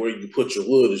and say where you put your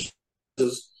wood is,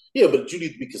 yeah, but you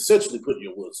need to be consensually putting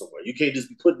your wood somewhere. You can't just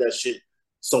be putting that shit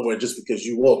somewhere just because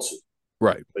you want to.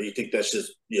 Right. But you think that's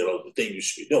just, the thing you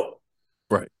should be doing.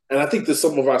 Right. And I think that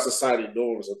some of our society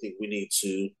norms, I think we need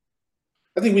to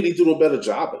do a better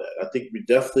job of that. I think we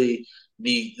definitely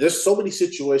there's so many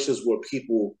situations where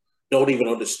people don't even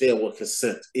understand what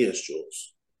consent is,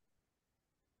 Jules.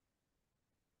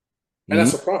 And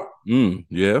that's a problem.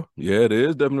 Yeah, it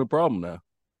is definitely a problem now.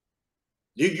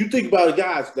 You think about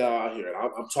guys now out here, and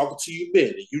I'm talking to you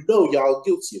men, and y'all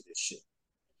guilty of this shit.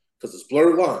 Because it's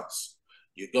blurred lines.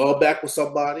 You're going back with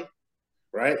somebody,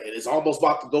 right? And it's almost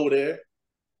about to go there.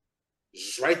 It's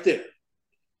just right there.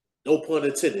 No pun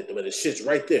intended, but the shit's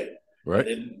right there. Right.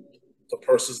 And then the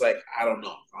person's like, I don't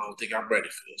know. I don't think I'm ready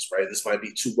for this, right? This might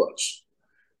be too much.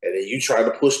 And then you try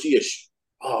to push the issue.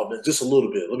 Oh, man, just a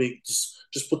little bit. Let me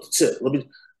just put the tip.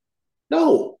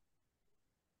 No.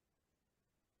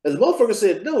 And the motherfucker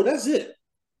said, no, that's it.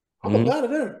 I'm out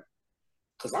of there.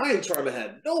 Because I ain't trying to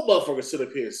have no motherfucker sit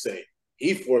up here and say,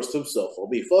 he forced himself on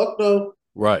me. Fuck no.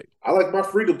 Right. I like my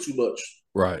freedom too much.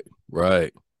 Right.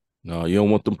 No, you don't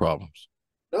want them problems.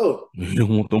 No. You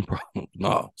don't want them problems.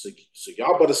 No. So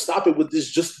y'all better stop it with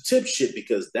this just the tip shit,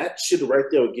 because that shit right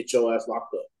there will get your ass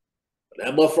locked up. And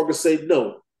that motherfucker say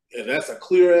no, and that's a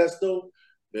clear ass no,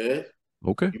 man.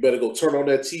 Okay. You better go turn on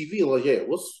that TV and like, yeah,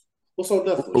 what's on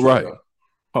Netflix? Right.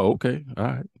 Oh, okay. All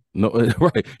right. No,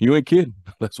 right. You ain't kidding.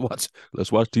 Let's watch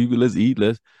TV. Let's eat.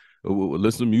 Let's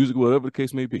listen to music, whatever the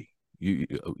case may be.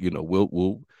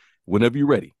 We'll whenever you're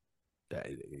ready.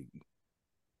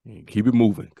 Keep it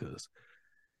moving, because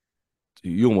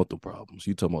you don't want the problems.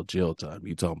 You talking about jail time.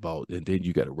 You talking about, and then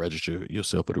you got to register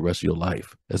yourself for the rest of your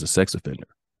life as a sex offender.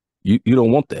 You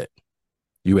don't want that.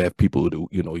 You have people who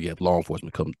you have law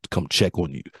enforcement come check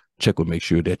on you, make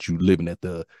sure that you living at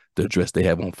the address they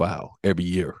have on file every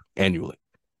year, annually.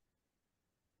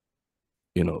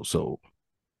 So,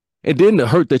 and then the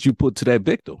hurt that you put to that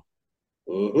victim,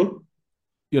 Mm-hmm.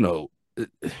 you know,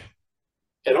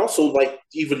 And also, like,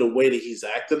 even the way that he's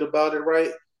acting about it,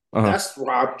 right? uh-huh. That's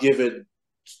why I'm giving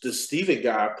the Steven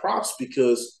guy props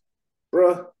because,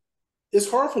 bruh, it's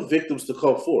hard for victims to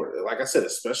come forward. Like I said,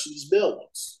 especially these male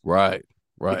ones. Right.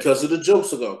 Because of the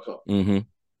jokes are going to come. Mm-hmm.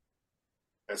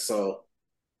 And so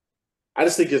I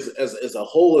just think as a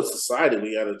whole of society,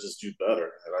 we got to just do better.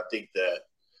 And I think that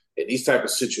in these type of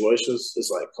situations,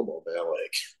 it's like, come on, man.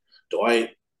 Like, Dwight,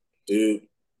 dude,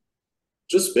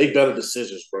 just make better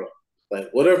decisions, bro. Like,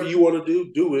 whatever you want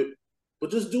to do it,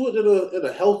 but just do it in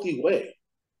a healthy way.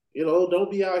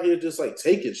 Don't be out here just like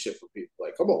taking shit from people.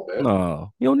 Like, come on, man.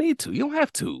 No, you don't need to. You don't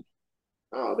have to.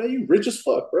 Oh man, you rich as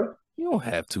fuck, bro. You don't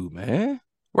have to, man.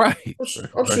 Right. I'm sure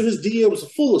his DMs are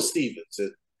full of Stevens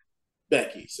and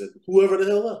Becky's and whoever the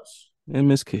hell else. And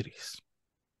Miss Kitty's.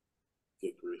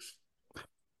 Good grief.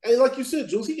 And like you said,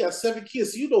 Jules, he got 7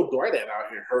 kids. So Dwight ain't out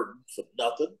here hurting for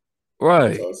nothing.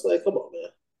 Right. So it's like, come on, man.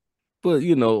 But,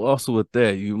 also with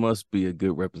that, you must be a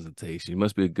good representation. You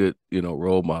must be a good,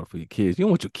 role model for your kids. You don't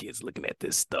want your kids looking at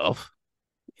this stuff.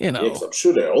 Yeah, I'm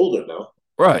sure they're older now.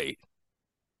 Right.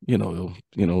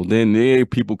 Then there are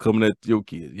people coming at your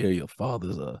kids. Yeah, your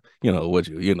father's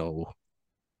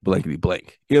blankety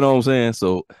blank. You know what I'm saying?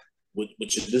 So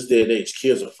which in this day and age,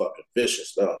 kids are fucking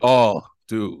vicious now. Oh,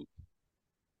 dude.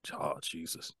 Oh,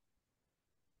 Jesus.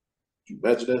 Can you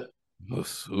imagine that?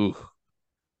 Ooh.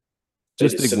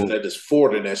 Just sending that just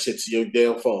forwarding that shit to your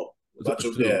damn phone about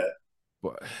your dad.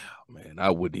 But, man,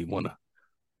 I wouldn't even want to.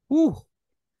 Ooh.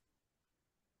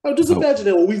 Just imagine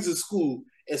that when we was in school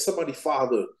and somebody's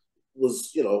father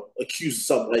was, accused of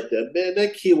something like that. Man,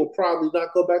 that kid will probably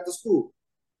not go back to school.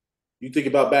 You think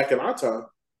about back in our time.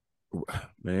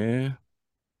 Man,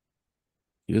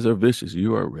 kids are vicious.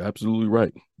 You are absolutely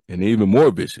right. And even more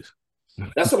vicious.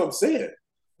 That's what I'm saying.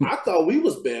 I thought we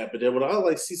was bad, but then when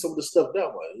I see some of the stuff now,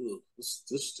 I'm like,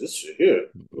 this shit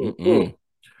here.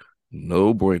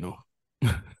 No bueno.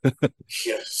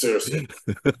 Yeah, seriously.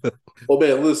 Well,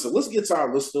 man, listen, let's get to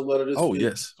our listener letter this week.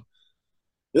 Yes.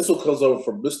 This one comes over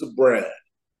from Mr. Brad.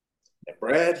 And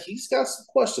Brad, he's got some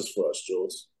questions for us,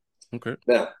 Jules. Okay.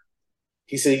 Now,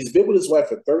 he said he's been with his wife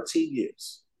for 13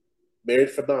 years, married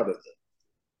for 9 of them.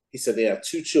 He said they have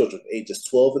 2 children, ages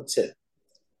 12 and 10.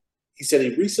 He said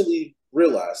he recently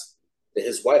realized that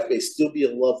his wife may still be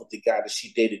in love with the guy that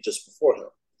she dated just before him.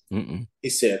 Mm-mm. He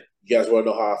said, you guys want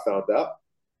to know how I found out?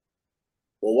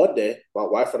 Well, one day, my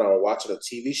wife and I were watching a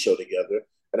TV show together,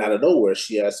 and out of nowhere,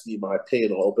 she asked me my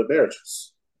opinion on open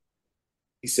marriages.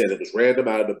 He said it was random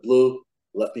out of the blue,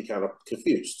 left me kind of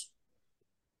confused.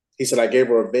 He said I gave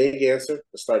her a vague answer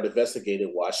and started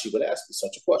investigating why she would ask me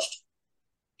such a question.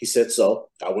 He said so.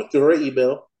 I went through her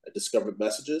email and discovered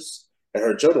messages and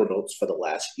her journal notes for the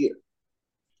last year.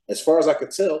 As far as I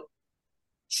could tell,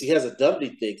 she hasn't done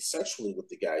anything sexually with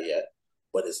the guy yet,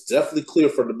 but it's definitely clear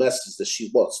from the messages that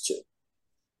she wants to.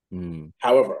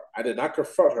 However, I did not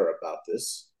confront her about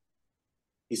this.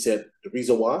 He said, the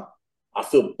reason why? I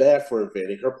feel bad for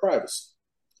invading her privacy.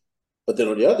 But then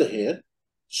on the other hand,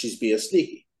 she's being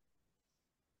sneaky.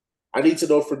 I need to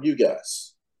know from you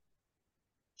guys.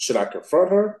 Should I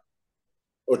confront her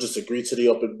or just agree to the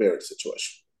open marriage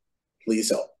situation? Please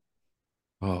help.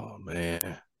 Oh,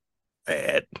 man.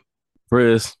 Bad.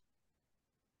 Chris,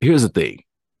 here's the thing.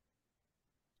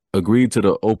 Agree to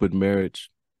the open marriage,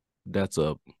 that's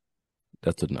a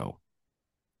no.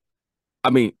 I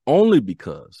mean, only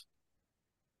because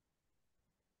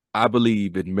I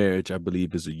believe in marriage. I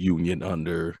believe is a union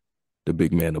under the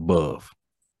big man above.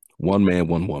 One man,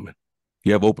 one woman.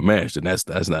 You have open marriage, then that's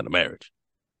not a marriage.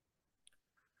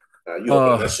 You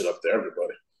open that shit up to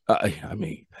everybody. I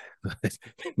mean,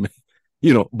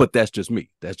 but that's just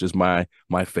me. That's just my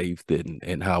faith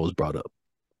and how I was brought up.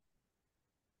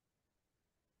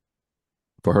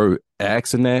 For her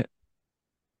asking that,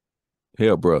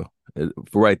 hell, bro,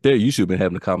 for right there, you should have been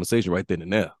having a conversation right then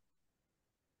and there.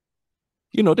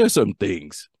 There's certain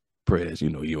things, Prez, you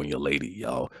and your lady,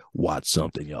 y'all watch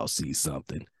something, y'all see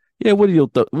something. Yeah, what are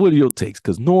your takes?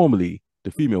 Because normally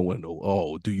the female want to know,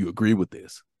 oh, do you agree with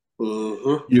this?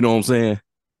 Mm-hmm. You know what I'm saying?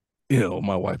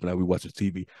 My wife and I, we watch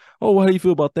TV. Oh, how do you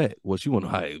feel about that? Well, she want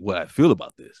to know what I feel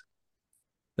about this.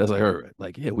 That's like her.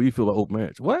 Like, yeah, what do you feel about open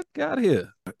marriage? What? Got here.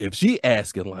 If she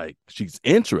asking like she's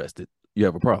interested, you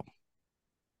have a problem.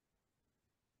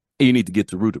 And you need to get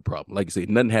to the root of the problem. Like you say,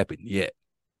 nothing happened yet.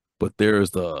 But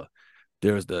there's the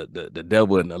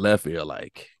devil in the left ear,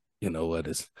 like, what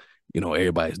is,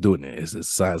 everybody's doing it. It's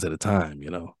just signs at a time,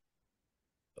 Will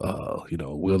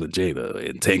and Jada,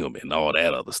 entanglement and all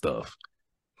that other stuff.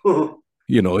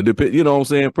 You know, it depends. You know what I'm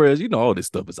saying, Prez? You know, all this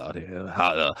stuff is out here.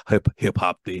 How hip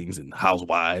hop things and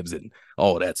housewives and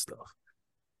all that stuff.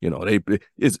 You know,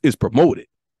 it's promoted.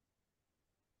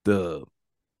 The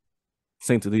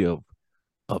sanctity of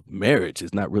marriage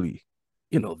is not really,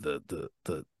 you know,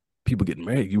 the people getting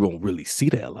married. You won't really see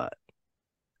that a lot.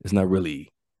 It's not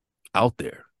really out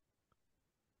there.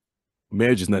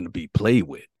 Marriage is nothing to be played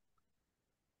with.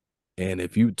 And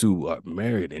if you two are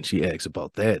married and she asks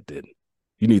about that, then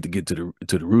you need to get to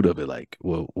the root of it. Like,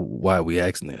 well, why are we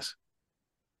asking this?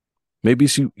 Maybe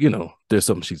she, you know, there's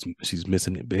something she's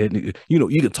missing in bed. You know,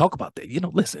 you can talk about that. You know,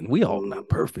 listen, we all not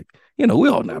perfect. You know, we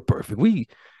all not perfect. We,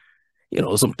 you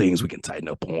know, some things we can tighten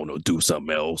up on or do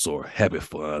something else or have it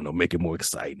fun or make it more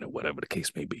exciting or whatever the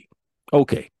case may be.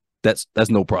 Okay, that's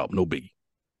no problem, no biggie.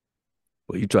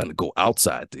 But you're trying to go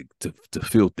outside to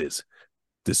feel this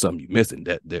something you're missing,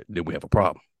 then we have a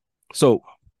problem. So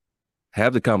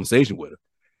have the conversation with her.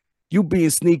 You being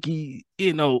sneaky,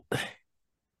 you know,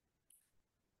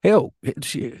 hell, I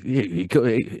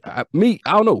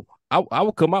don't know. I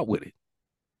will come out with it.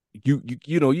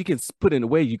 You know, you can put in a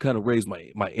way you kind of raise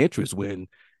my interest when,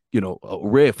 you know, a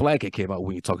red flag had came out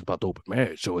when you talked about the open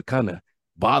marriage. So it kind of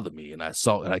bothered me. And I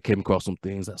came across some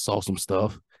things, I saw some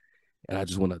stuff, and I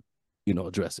just want to, you know,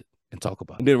 address it and talk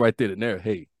about it. And then right then and there,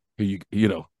 hey, you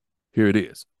know, here it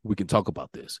is. We can talk about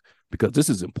this because this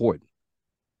is important.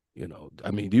 You know,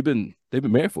 I mean, they've been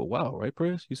married for a while, right,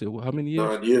 Press? You said, well, how many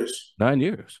years? 9 years. 9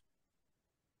 years.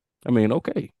 I mean,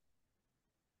 okay.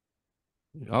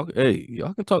 Y'all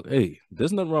can talk. Hey,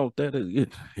 there's nothing wrong with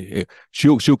that.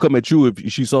 She'll come at you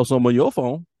if she saw something on your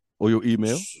phone or your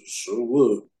email. Sure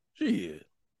would. Shit.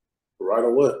 Right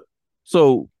away.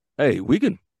 So, hey, we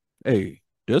can. Hey,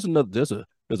 there's another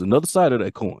side of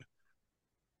that coin.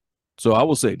 So I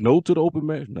will say no to the open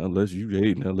marriage, unless you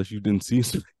didn't see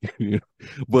something,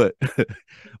 but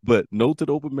no to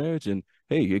the open marriage, and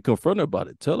hey, confront her about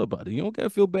it, tell her about it. You don't gotta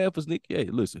feel bad for sneaky. Hey,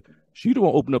 listen, she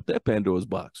don't open up that Pandora's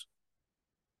box.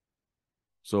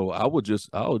 So I'll address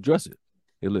it.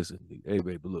 Hey, listen, hey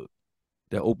baby, look,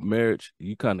 that open marriage,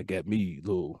 you kind of got me a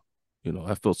little, you know,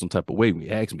 I felt some type of way when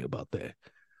you asked me about that.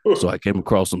 So I came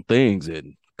across some things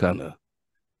and kind of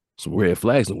some red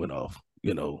flags that went off.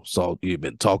 You know, saw you've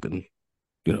been talking,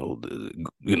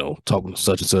 talking to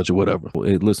such and such or whatever.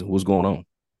 Hey, listen, what's going on?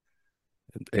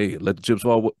 And, hey, let the chips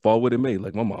fall where they may,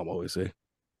 like my mom always say.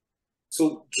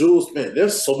 So, Jules, man,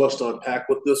 there's so much to unpack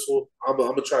with this one. I'm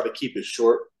gonna try to keep it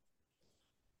short.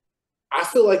 I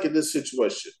feel like in this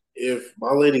situation, if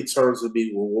my lady turns to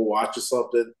me when we're watching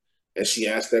something and she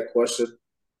asks that question,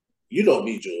 you know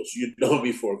me, Jules. You know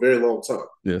me for a very long time.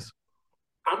 Yes.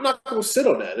 I'm not going to sit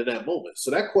on that in that moment.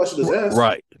 So that question is asked.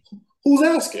 Right. Who's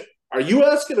asking? Are you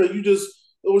asking, or it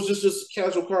was just a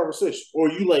casual conversation? Or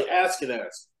are you like asking,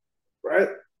 right?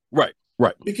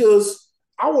 Right. Because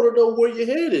I want to know where your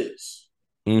head is.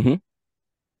 Mm-hmm.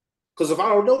 Because if I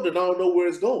don't know, then I don't know where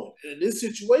it's going. And in this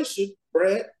situation,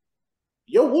 Brad,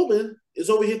 your woman is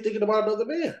over here thinking about another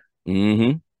man.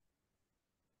 Mm-hmm.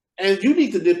 And you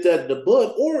need to nip that in the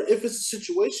bud. Or if it's a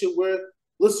situation where,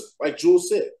 listen, like Jules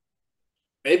said,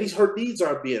 maybe her needs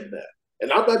aren't being met.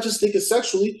 And I'm not just thinking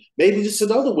sexually, maybe just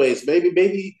in other ways.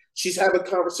 Maybe she's having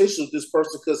conversations with this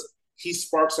person because he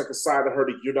sparks like a side of her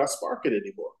that you're not sparking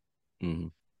anymore. Mm-hmm.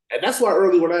 And that's why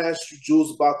earlier when I asked you,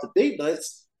 Jules, about the date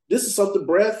nights, this is something,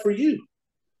 Brad, for you.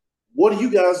 What do you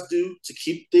guys do to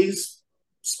keep things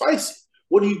spicy?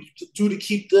 What do you do to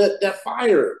keep that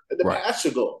fire and the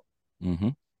passion going? Mm-hmm.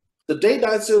 The date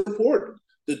nights are important.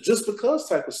 The just because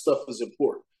type of stuff is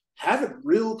important. Having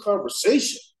real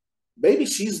conversation. Maybe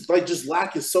she's like just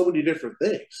lacking so many different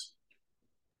things.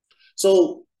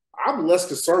 So I'm less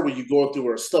concerned when you're going through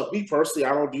her stuff. Me personally,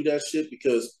 I don't do that shit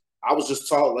because I was just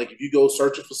taught like if you go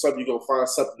searching for something, you're gonna find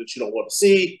something that you don't want to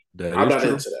see. I'm not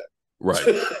into that. Right.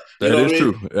 That is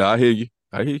true. I hear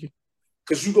you.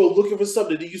 Because you go looking for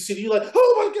something, and you see, you're like,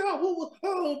 oh my God,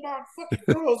 oh my fucking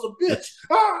girl's a bitch.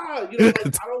 I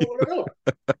don't want to know.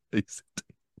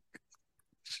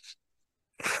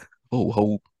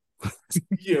 Oh.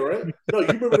 Yeah, right? No, you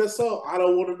remember that song, I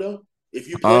Don't Want to Know? If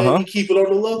you can, you keep it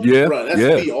on the low. Yeah. Bro,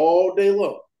 that's me all day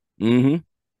long. Mm-hmm.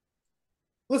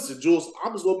 Listen, Jules,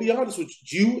 I'm just going to be honest with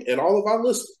you and all of our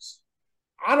listeners.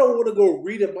 I don't want to go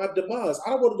read at my demise.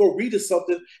 I don't want to go read at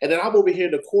something, and then I'm over here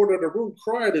in the corner of the room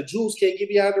crying, and Jules can't get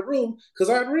me out of the room because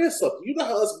I read something. You know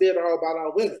how us men are about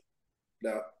our women.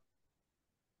 Now,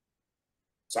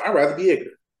 so I'd rather be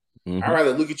ignorant. Mm-hmm. I'd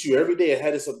rather look at you every day and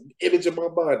have this image in my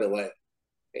mind that like,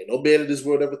 ain't no man in this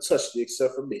world ever touched me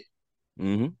except for me.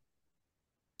 Mm-hmm.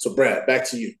 So, Brad, back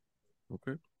to you.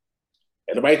 Okay.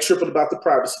 And nobody tripping about the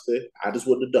privacy thing. I just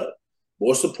wouldn't have done it.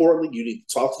 Most importantly, you need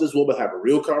to talk to this woman, have a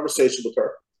real conversation with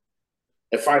her,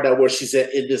 and find out where she's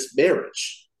at in this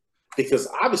marriage. Because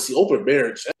obviously, open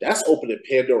marriage, that's opening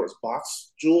Pandora's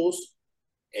box, Jules.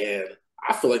 And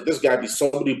I feel like there's got to be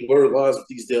so many blurred lines with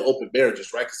these damn open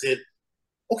marriages, right? Because then,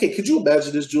 okay, could you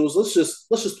imagine this, Jules? Let's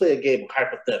just play a game of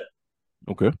hypothetical.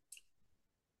 Okay.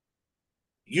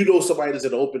 You know somebody that's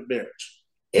in an open marriage.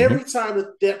 Every time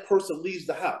that person leaves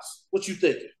the house, what you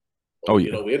thinking? Oh, yeah.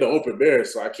 You know, we're in an open marriage,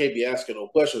 so I can't be asking no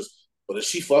questions. But is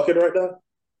she fucking right now?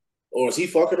 Or is he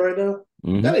fucking right now?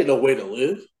 That ain't no way to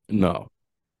live. No.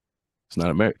 It's not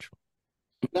a marriage.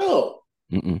 No.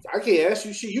 Mm-mm. I can't ask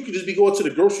you shit. You could just be going to the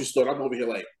grocery store, and I'm over here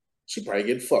like, she probably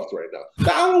getting fucked right now.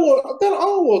 I don't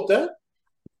want that.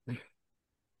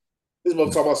 This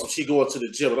mother talking about some she going to the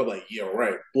gym, and I'm like, yeah,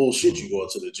 right. Bullshit, you going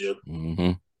to the gym.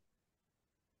 Mm-hmm.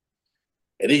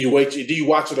 And then you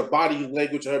watch her body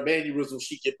language, her mannerisms,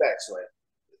 she get back. So like,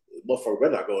 motherfucker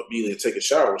better not go immediately and take a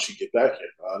shower when she get back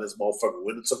here. This motherfucker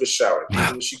went and took a shower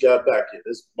when she got back here.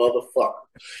 This motherfucker.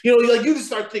 You know, like you just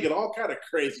start thinking all kind of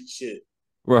crazy shit.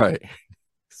 Right.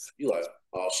 You like,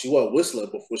 oh, she wasn't whistling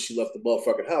before she left the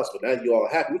motherfucking house, but now you all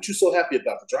happy. What you so happy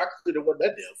about? The dry cleaner wasn't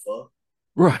that damn fun.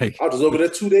 Right. I was over there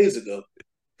 2 days ago.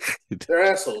 They're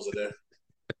assholes in there.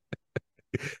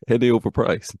 And they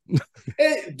overpriced.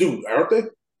 Hey, dude, aren't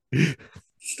they?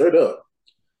 Straight up.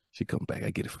 She come back,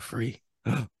 I get it for free.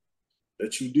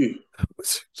 That you do.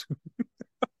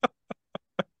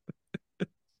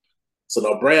 So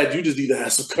now, Brad, you just need to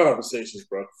have some conversations,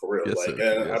 bro, for real. Yes, like,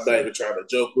 sir. I'm not even trying to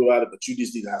joke about it, but you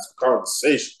just need to have some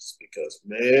conversations because,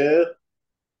 man,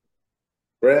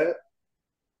 Brad,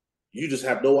 you just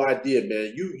have no idea,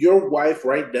 man. Your wife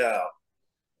right now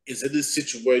is in this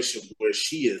situation where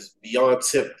she is beyond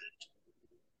tempted.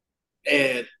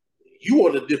 And you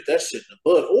want to dip that shit in the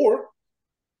bud or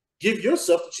give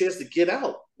yourself a chance to get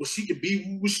out where she can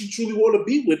be who she truly want to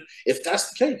be with if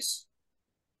that's the case.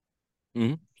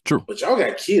 Mm-hmm. True. But y'all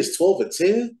got kids 12 and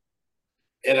 10.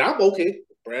 And I'm okay.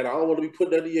 Brad, I don't want to be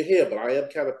putting under your hair, but I am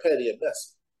kind of petty and messy.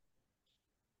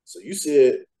 So you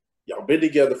said y'all been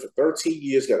together for 13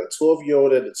 years, got a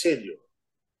 12-year-old and a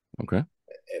 10-year-old. Okay.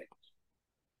 And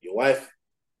your wife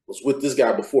was with this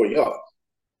guy before y'all.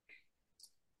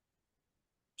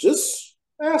 Just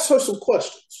ask her some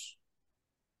questions.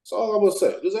 That's all I'm going to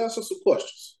say. Just ask her some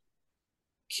questions.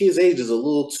 Kid's age is a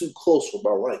little too close for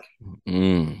my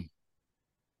liking.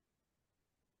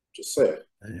 Just saying.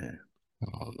 Yeah.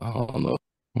 I don't know.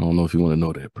 I don't know if you want to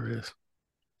know that, Perez.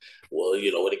 Well,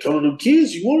 you know, when it comes to them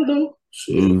kids, you want to know.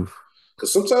 Shit.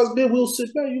 Because sometimes men will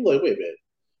sit back. You like, wait, man,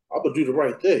 I'm going to do the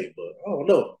right thing, but I don't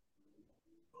know.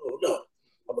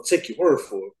 I'm going to take your word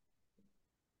for it.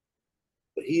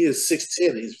 But he is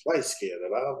 6'10", he's light-skinned,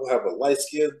 and I don't have a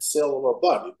light-skinned cell on my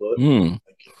body, but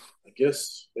I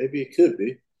guess maybe it could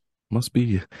be. Must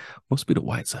be the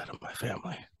white side of my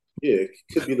family. Yeah, it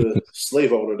could be the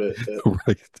slave owner that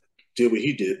right. did what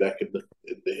he did back in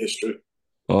the history.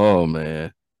 Oh,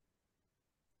 man.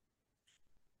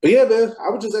 But yeah, man,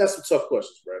 I would just ask some tough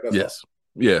questions, Brad. That's yes. All.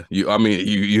 Yeah.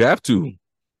 You have to.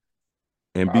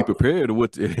 And be prepared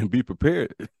what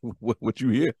you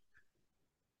hear.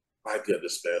 My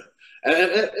goodness, man.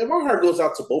 And my heart goes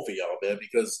out to both of y'all, man,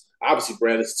 because obviously,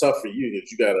 Brad, it's tough for you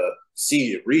because you got to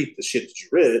see and read the shit that you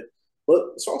read.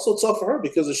 But it's also tough for her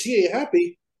because if she ain't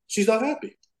happy, she's not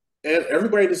happy. And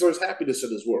everybody deserves happiness in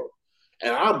this world.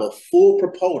 And I'm a full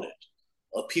proponent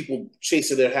of people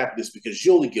chasing their happiness because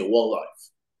you only get one life.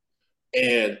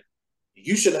 And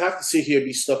you shouldn't have to sit here and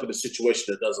be stuck in a situation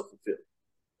that doesn't fulfill.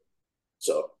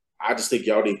 So I just think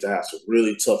y'all need to have some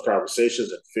really tough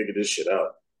conversations and figure this shit out.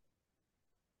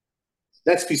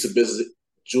 Next piece of business,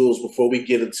 Jules, before we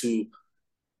get into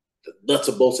the nuts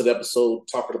and bolts of the episode,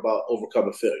 talking about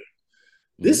overcoming failure.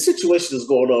 This situation is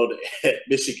going on at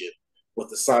Michigan with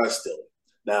the sign stealing.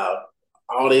 Now,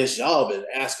 audience, y'all been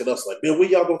asking us, like, man, when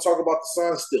y'all going to talk about the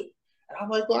sign stealing? And I'm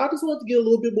like, well, I just want to get a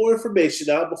little bit more information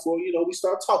out before, we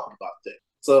start talking about that.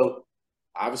 So,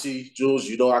 obviously, Jules,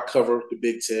 I cover the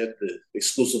Big Ten,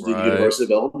 exclusively the University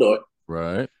of Illinois.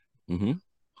 Right. Mm-hmm.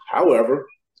 However,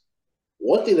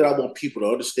 one thing that I want people to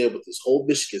understand with this whole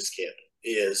Michigan scandal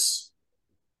is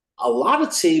a lot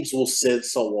of teams will send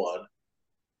someone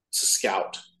to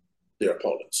scout their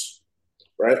opponents,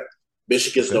 right?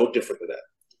 Michigan's no different than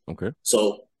that. Okay.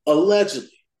 So, allegedly,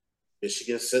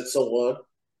 Michigan sent someone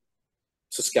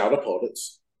to scout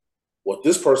opponents. What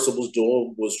this person was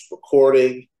doing was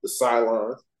recording the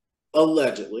sideline,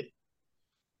 allegedly,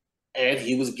 and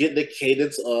he was getting the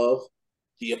cadence of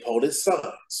the opponent's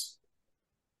signs,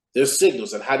 their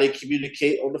signals, and how they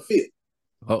communicate on the field.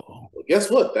 Oh, Well, guess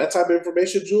what? That type of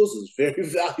information, Jules, is very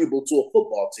valuable to a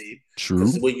football team true.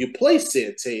 because when you play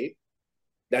said team,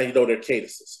 now you know their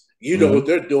cadences. You know Mm-hmm. what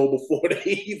they're doing before they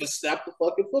even snap the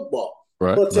fucking football,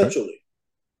 Right, right. potentially.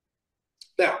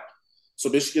 Now, so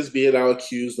Michigan's being now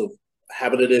accused of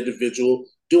having an individual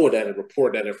doing that and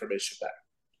reporting that information back.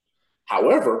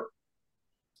 However,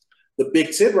 the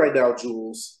Big Ten right now,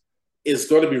 Jules, is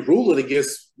going to be ruling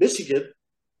against Michigan,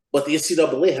 but the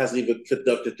NCAA hasn't even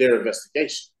conducted their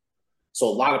investigation. So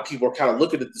a lot of people are kind of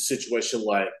looking at the situation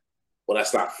like, well,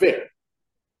 that's not fair.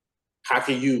 How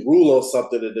can you rule on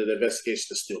something and the investigation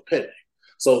is still pending?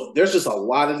 So there's just a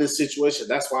lot in this situation.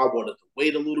 That's why I wanted to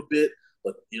wait a little bit.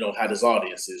 But you know how this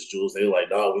audience is, Jules. They're like,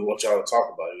 no, we want y'all to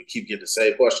talk about it. We keep getting the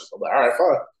same questions. I'm like, all right,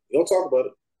 fine. We don't talk about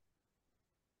it.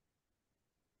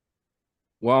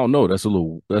 Well, I don't know. That's a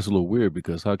little weird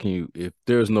because how can you if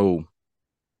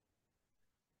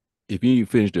you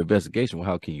finish the investigation, well,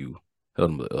 how can you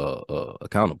hold them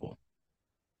accountable?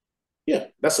 Yeah,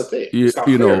 that's the thing. You, It's not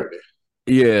you fair know, to me.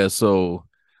 yeah. So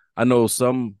I know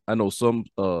some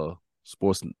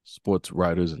sports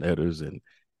writers and editors and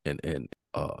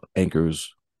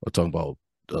anchors are talking about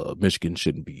Michigan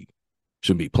shouldn't be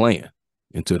playing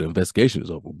until the investigation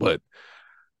is over. But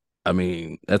I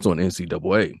mean, that's on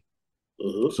NCAA.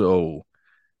 Mm-hmm. So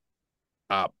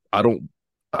I don't.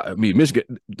 I mean,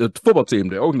 Michigan, the football team,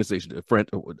 the organization going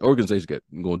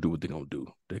to do what they're going to do.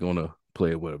 They're going to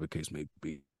play whatever the case may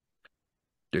be.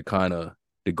 They're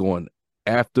going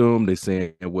after them. They're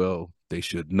saying, well, they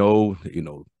should know, they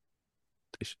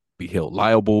should be held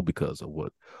liable because of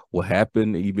what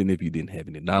happened, even if you didn't have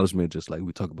any acknowledgement, just like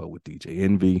we talk about with DJ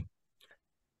Envy.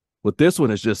 But this one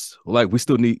is just like we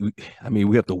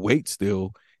have to wait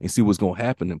still and see what's going to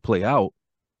happen and play out.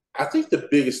 I think the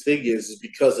biggest thing is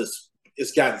because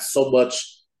it's gotten so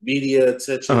much media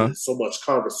attention Uh-huh. and so much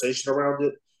conversation around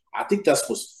it. I think that's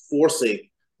what's forcing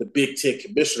the Big Ten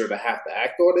commissioner to have to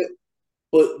act on it.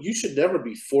 But you should never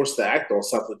be forced to act on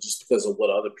something just because of what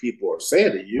other people are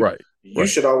saying to you. Right, You right,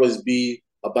 should always be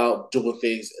about doing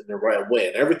things in the right way,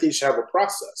 and everything should have a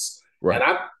process. And right.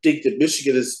 I think that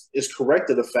Michigan is correct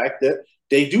in the fact that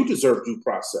they do deserve due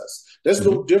process. That's Mm-hmm.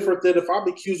 no different than if I'm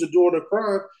accused of doing a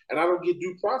crime and I don't get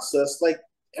due process. Like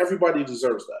everybody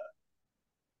deserves that.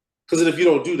 Because if you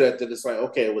don't do that, then it's like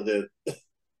okay, well then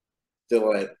they're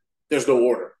like there's no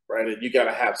order, right? And you got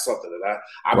to have something. And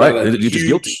I'm Right. not You're just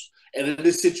guilty. huge. And in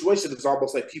this situation, it's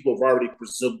almost like people have already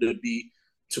presumed to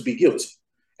be guilty.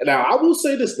 And now I will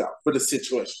say this now for the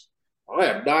situation. I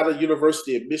am not a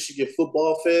University of Michigan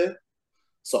football fan,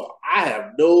 so I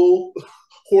have no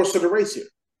horse in the race here.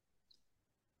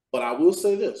 But I will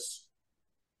say this: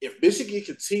 if Michigan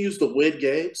continues to win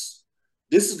games,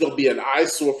 this is going to be an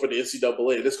eyesore for the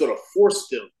NCAA, and it's going to force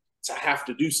them to have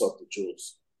to do something,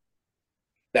 Jules.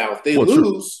 Now, if they Well, true.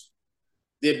 lose,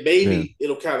 then Yeah. maybe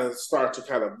it'll kind of start to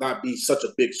kind of not be such a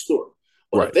big story.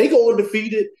 But if Right. they go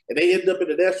undefeated and they end up in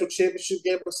the national championship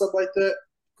game or something like that,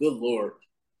 good lord,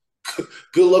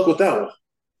 good luck with that one.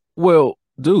 Well,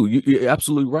 dude, you're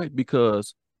absolutely right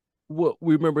because what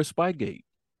we remember Spygate.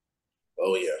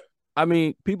 Oh yeah, I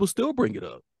mean, people still bring it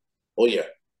up. oh yeah.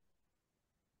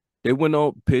 They went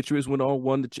on. Patriots went on,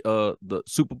 won the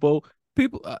Super Bowl.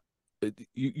 People,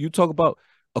 you talk about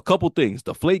a couple things: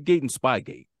 the Flakegate and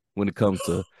Spygate when it comes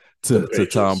to The to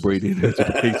Tom Patriots. Brady and to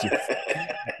the Patriots.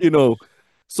 You know,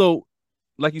 so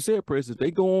like you said, Press, if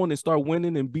they go on and start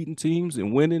winning and beating teams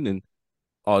and winning, and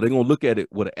they're gonna look at it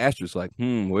with an asterisk, like,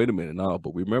 wait a minute, no.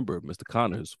 But remember, Mr.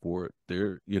 Connors for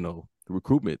their, the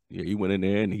recruitment. Yeah, he went in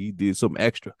there and he did something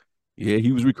extra. Yeah,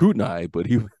 he was recruiting, but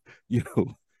he,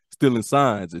 stealing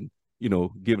signs and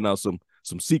giving out some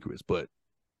secrets. But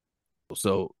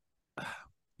so,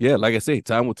 yeah, like I say,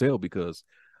 time will tell because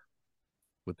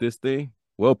with this thing,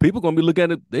 well, people gonna be looking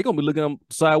at it. They're gonna be looking at them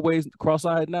sideways,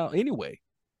 cross-eyed now anyway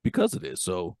because of this.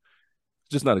 So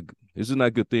it's just not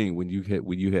a good thing when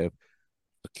you have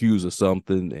accused of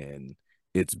something and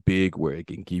it's big where it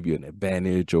can give you an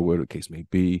advantage or whatever the case may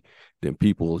be, then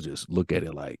people just look at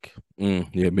it like,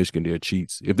 yeah, Michigan, they're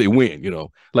cheats. If they win,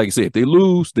 like you said, if they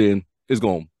lose, then it's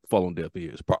going to fall on deaf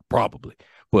ears, probably.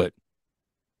 But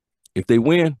if they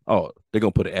win, they're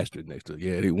going to put an asterisk next to it.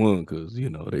 Yeah, they won because, they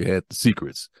had the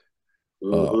secrets. Uh,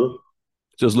 Mm-hmm.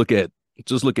 just look at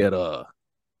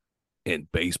in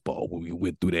baseball when we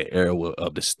went through that era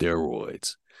of the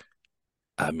steroids.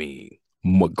 I mean,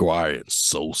 McGuire and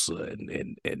Sosa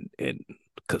and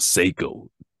Canseco.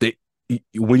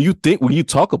 When you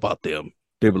talk about them,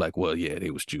 they were like, well, yeah, they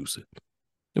was juicing.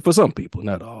 And for some people,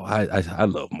 not all. I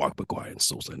love Mark McGuire and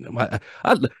Sosa and them.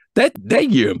 That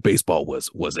year in baseball was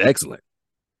excellent.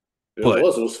 It But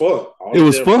was fun. it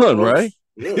was fun, right?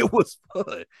 Yeah. It was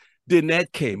fun. Then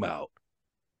that came out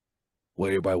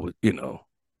where everybody was,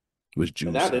 was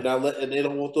And now they're juicing. not and they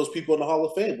don't want those people in the Hall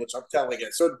of Fame, which I'm kind of like at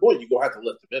a certain point you're gonna have to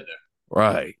let them in there.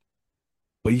 Right.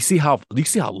 But you see how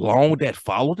long that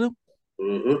followed them?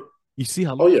 Mm-hmm. You see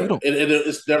how Oh long yeah, and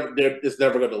it's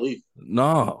never gonna leave.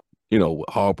 no. With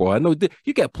Harbaugh, I know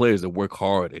you got players that work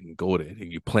hard and go there and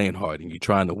you're playing hard and you're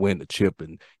trying to win the chip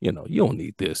and you don't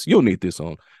need this. You don't need this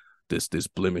on this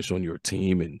blemish on your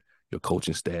team and your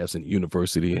coaching staffs and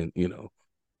university and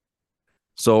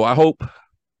So I hope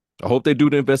they do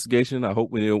the investigation. I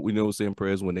hope we know saying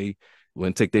prayers when they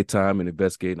take their time and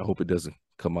investigate. And I hope it doesn't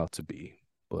come out to be.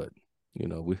 But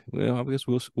I guess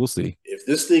we'll see. If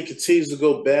this thing continues to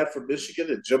go bad for Michigan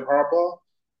and Jim Harbaugh,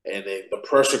 and the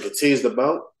pressure continues to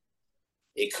mount,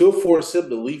 it could force him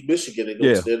to leave Michigan and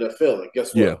go to the NFL. And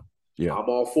guess what? Yeah. I'm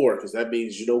all for it because that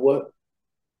means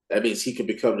that means he can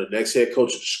become the next head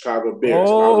coach of the Chicago Bears.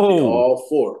 Oh, and I would be all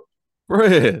for it.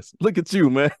 Press, look at you,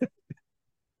 man.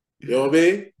 You know what I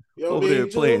mean? Over there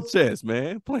playing chess,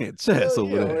 man. Playing chess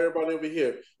over there. Everybody over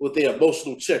here with their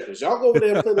emotional checkers. Y'all go over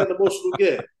there and play that emotional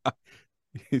game.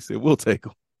 He said, "We'll take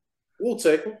them. We'll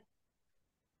take them."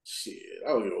 Shit, I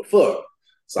don't give a fuck.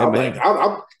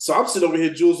 So I'm sitting over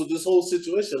here, Jules, with this whole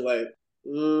situation. Like,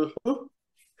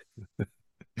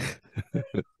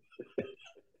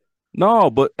 No,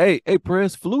 but hey,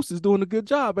 Perez Flus is doing a good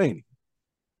job, ain't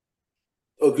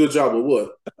he? A good job with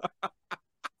what?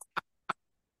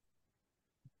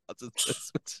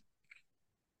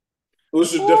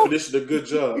 What's your definition of good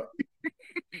job?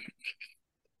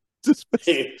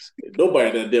 Nobody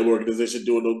in that damn organization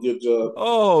doing no good job.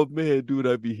 Oh man, dude,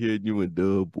 I be hearing you and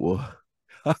Dub, boy.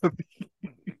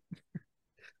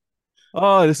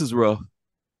 Oh, this is rough.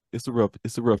 It's a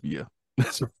rough year.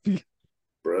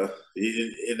 Bruh,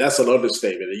 and that's an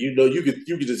understatement. And you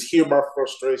could just hear my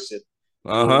frustration.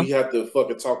 We have to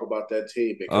fucking talk about that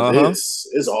team because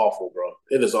it's awful, bro.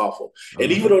 It is awful.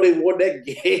 And even though they won that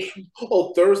game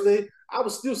on Thursday, I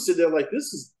was still sitting there like,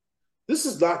 this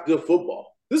is not good football.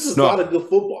 This is not a good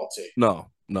football team.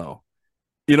 No.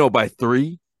 By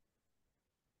 3.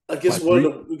 Against one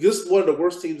of the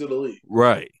worst teams in the league.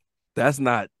 Right. That's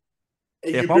not.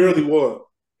 And you barely won.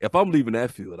 If I'm leaving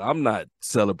that field, I'm not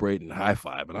celebrating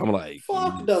high-fiving. I'm like,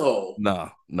 fuck no.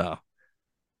 No.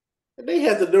 And they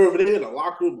had the nerve in the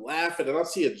locker room laughing, and I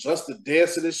see Justin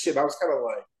dancing and shit. I was kind of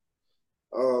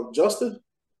like, Justin,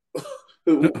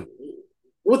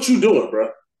 what you doing, bro?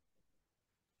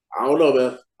 I don't know,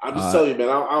 man. I'm just telling you, man.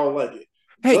 I don't like it.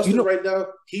 Hey, Justin right now,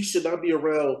 he should not be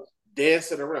around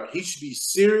dancing around. He should be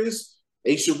serious.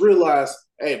 And he should realize,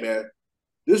 hey, man,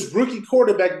 this rookie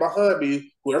quarterback behind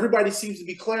me, who everybody seems to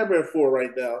be clamoring for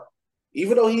right now,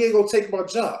 even though he ain't gonna take my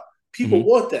job, people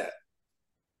want that.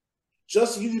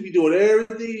 Justin, you need to be doing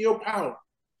everything in your power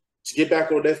to get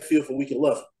back on that field for week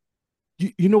 11.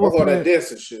 You know what? All that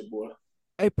dancing shit, boy.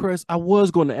 Hey, Press, I was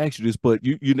going to ask you this, but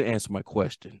you didn't answer my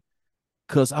question.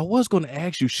 Because I was going to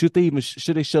ask you, should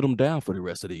they shut them down for the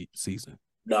rest of the season?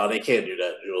 No, they can't do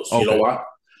that, Jules. Okay. You know why?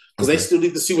 Because they still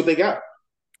need to see what they got.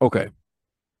 Okay.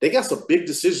 They got some big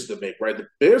decisions to make, right? The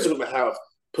Bears are going to have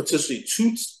potentially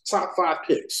 2 top 5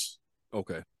 picks.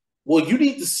 Okay. Well, you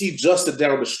need to see Justin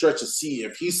down the stretch and see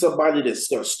if he's somebody that's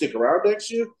going to stick around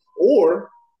next year or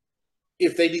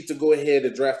if they need to go ahead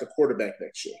and draft a quarterback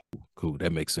next year. Cool.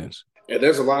 That makes sense. And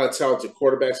there's a lot of talented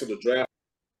quarterbacks in the draft.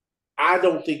 I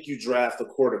don't think you draft a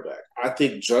quarterback. I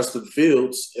think Justin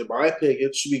Fields, in my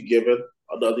opinion, should be given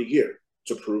another year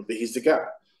to prove that he's the guy.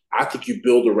 I think you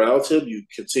build around him. You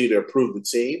continue to improve the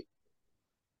team,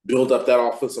 build up that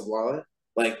offensive line.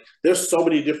 Like, there's so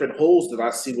many different holes that I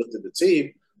see within the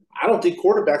team. I don't think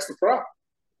quarterback's the problem.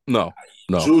 No.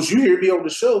 Jules, you hear me on the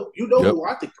show. You know who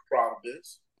I think the problem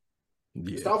is.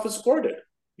 Yeah. It's the offensive coordinator.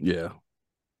 Yeah.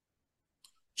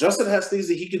 Justin has things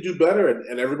that he can do better,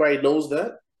 and everybody knows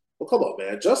that. Well, come on,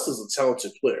 man. Justin's a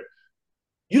talented player.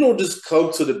 You don't just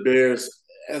come to the Bears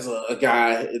as a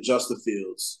guy in Justin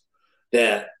Fields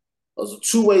that is a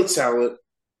two-way talent,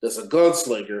 that's a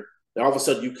gunslinger, and all of a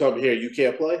sudden you come here and you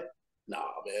can't play? Nah,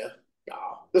 man.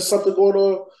 Nah. There's something going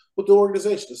on with the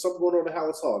organization. There's something going on in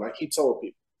Hallis Hall, and I keep telling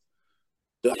people.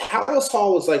 The Hallis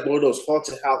Hall is like one of those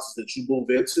haunted houses that you move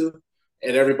into,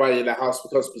 and everybody in the house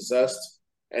becomes possessed,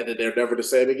 and then they're never the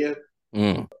same again.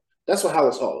 That's what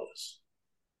Hallis Hall is.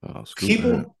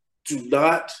 People do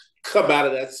not come out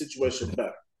of that situation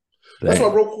better. That's why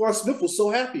Roquan Smith was so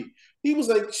happy. He was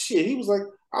like, shit. He was like,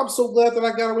 I'm so glad that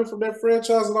I got away from that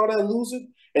franchise and all that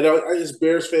losing. And I just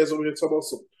Bears fans over here talking about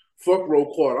some fuck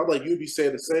Roquan. I'm like, you'd be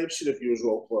saying the same shit if you was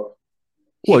Roquan.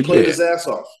 He played his ass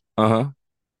off.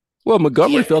 Well,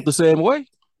 Montgomery felt the same way.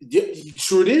 Yeah, he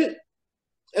sure did.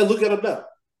 And look at them now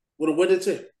with a winning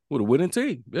team. With a winning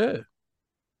team, yeah.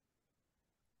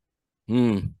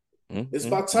 It's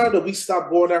about time that we stop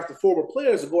going after former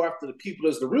players and go after the people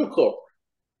that's the real culprit.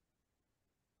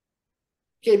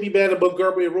 Can't be mad at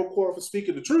Montgomery and Roquan for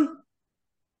speaking the truth.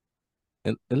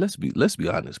 And let's be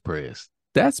honest, Press.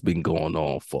 That's been going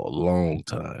on for a long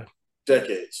time.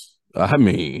 Decades. I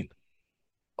mean,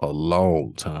 a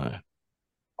long time.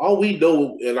 All we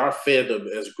know in our fandom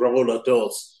as grown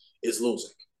adults is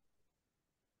losing.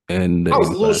 And I was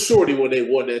a little shorty when they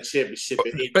won that championship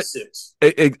in '86.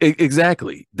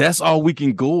 Exactly. That's all we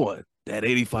can go on. That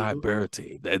 '85 Bear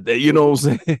team. That you know what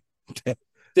I'm saying?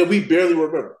 That we barely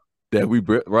remember.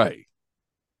 Right.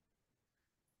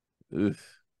 Ugh.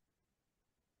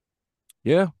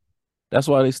 Yeah. That's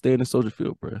why they stay in the Soldier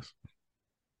Field, Press.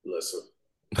 Listen,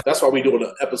 that's why we're doing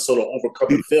an episode on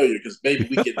overcoming failure, because maybe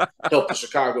we can help the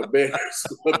Chicago Bears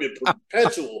live in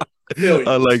perpetual failure.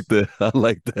 I like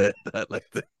that.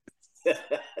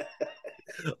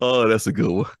 Oh, that's a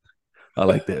good one. I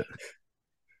like that.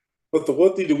 But the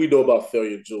one thing that we know about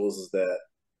failure, Jules, is that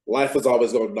life is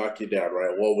always going to knock you down,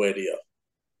 right? One way or the other.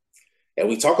 And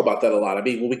we talk about that a lot. I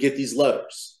mean, when we get these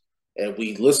letters and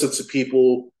we listen to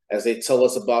people as they tell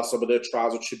us about some of their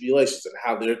trials and tribulations and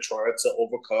how they're trying to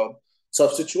overcome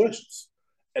tough situations.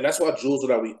 And that's why Jules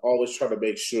and I, we always try to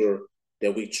make sure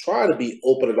that we try to be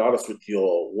open and honest with you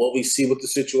all, what we see with the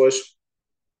situation.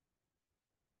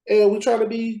 And we try to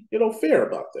be, fair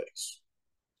about things.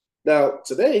 Now,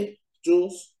 today,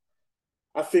 Jules,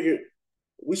 I figured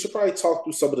we should probably talk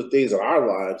through some of the things in our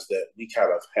lives that we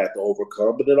kind of had to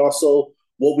overcome, but then also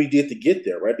what we did to get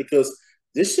there, right? Because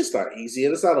this just not easy,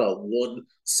 and it's not a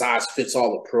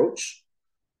one-size-fits-all approach.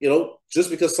 Just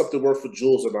because something worked for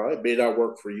Jules and I, it may not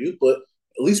work for you, but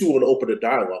at least we want to open a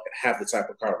dialogue and have the type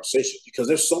of conversation, because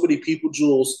there's so many people,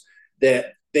 Jules,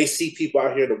 that they see people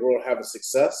out here in the world having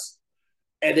success,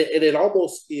 and it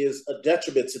almost is a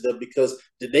detriment to them, because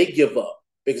then they give up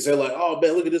because they're like, oh,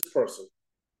 man, look at this person.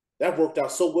 That worked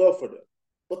out so well for them.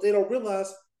 But they don't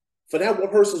realize for that one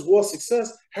person's one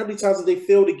success, how many times have they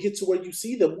failed to get to where you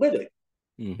see them winning?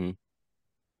 Mm-hmm.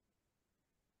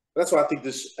 That's why I think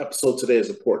this episode today is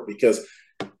important, because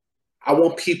I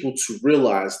want people to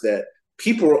realize that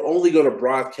people are only going to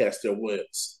broadcast their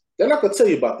wins. They're not going to tell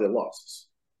you about their losses.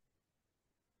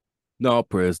 No,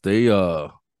 Press, they,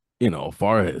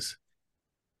 far as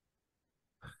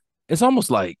it's almost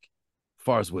like,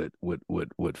 far as with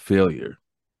failure,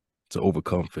 to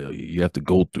overcome failure, you have to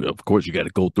go through. Of course, you got to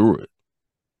go through it.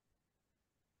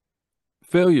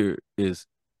 Failure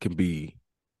can be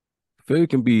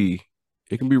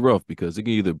rough, because it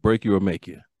can either break you or make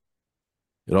you.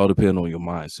 It all depends on your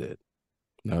mindset.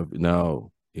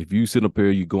 Now, if you sit up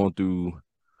here, you're going through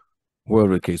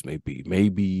whatever the case may be,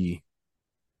 maybe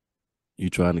you're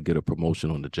trying to get a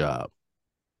promotion on the job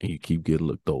and you keep getting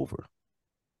looked over,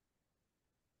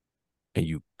 and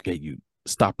you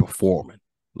stop performing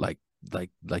like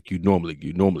you normally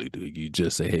do. You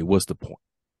just say, hey, what's the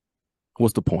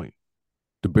point?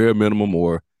 The bare minimum,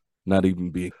 or not even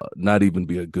be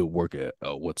a good worker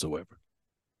whatsoever.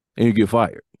 And you get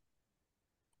fired.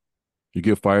 You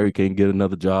can't get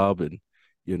another job, and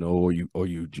or you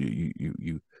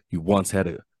once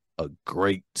had a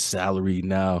great salary,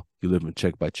 now you live in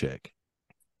check by check.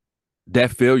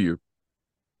 That failure,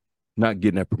 not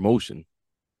getting that promotion,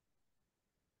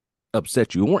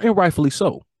 upset you, and rightfully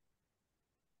so.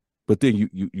 But then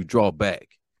you draw back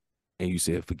and you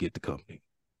say, forget the company.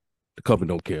 The company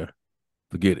don't care.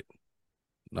 Forget it.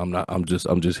 I'm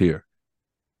just here.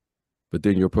 But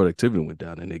then your productivity went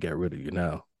down and they got rid of you.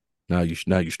 Now you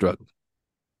struggle.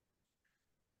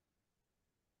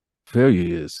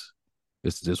 Failure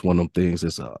it's just one of them things.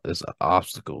 It's an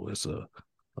obstacle. It's a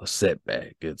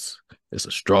setback. It's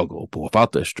a struggle. But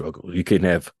without that struggle, you can't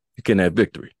have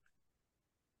victory.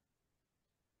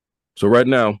 So right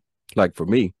now, like for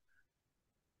me,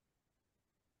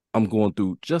 I'm going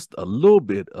through just a little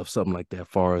bit of something like that,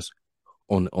 far as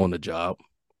on the job.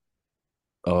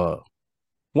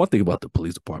 One thing about the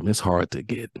police department, it's hard to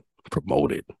get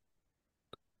promoted.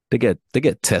 They get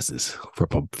tests for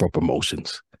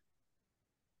promotions,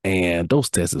 and those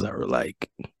tests are like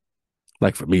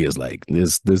for me, it's like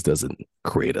this doesn't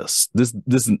create us. This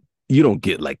you don't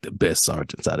get like the best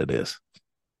sergeants out of this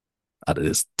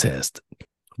test.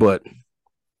 But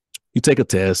you take a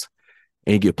test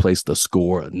and you get placed a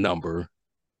score, a number.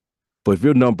 But if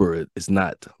your number is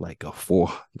not like a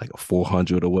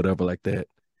 400 or whatever like that,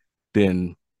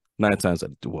 then 10 times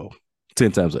out of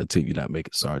 10, you're not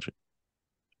making sergeant.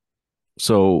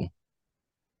 So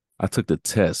I took the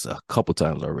test a couple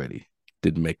times already,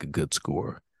 didn't make a good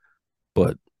score.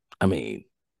 But I mean,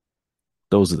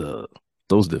 Those are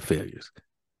the failures.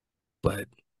 But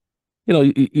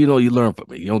you learn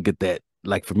from it. You don't get that.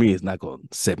 Like for me, it's not going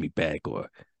to set me back or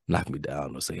knock me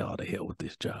down or say, "Oh, the hell with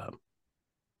this job,"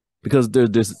 because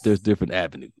there's different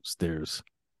avenues. There's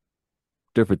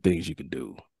different things you can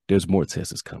do. There's more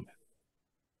tests coming.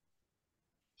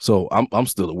 So I'm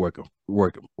still a work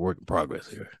in progress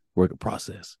here, work in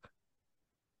process.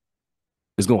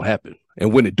 It's gonna happen,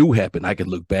 and when it do happen, I can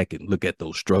look back and look at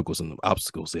those struggles and the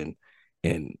obstacles, and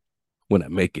when I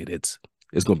make it, it's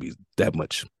gonna be that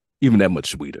much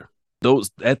sweeter.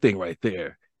 That thing right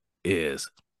there is,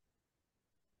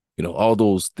 all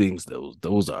those things.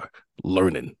 Those are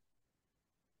learning.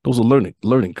 Those are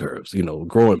learning curves.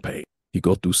 Growing pain. You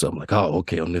go through something like, oh,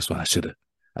 okay, on this one, I should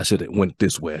have went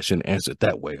this way. I shouldn't answered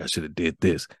that way. I should have did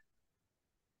this.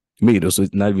 Me, those are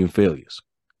not even failures.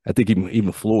 I think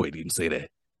even Floyd even say that.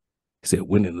 He said,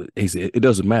 winning. He said it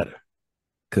doesn't matter,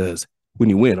 because when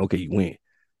you win, okay, you win.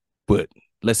 But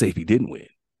let's say if he didn't win,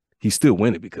 he's still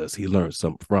winning because he learned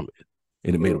something from it,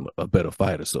 and it made him a better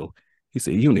fighter. So he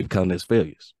said you don't even count as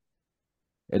failures,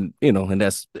 and and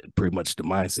that's pretty much the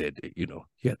mindset that you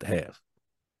have to have.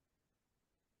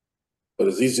 But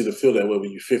it's easy to feel that way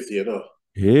when you're 50 and up.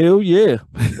 Hell yeah.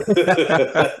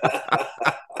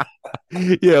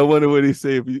 Yeah, I wonder what he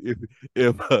say if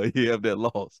you have that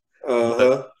loss.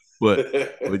 But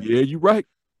yeah, you're right.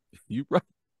 You're right.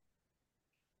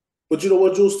 But you know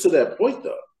what, Jules, to that point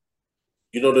though,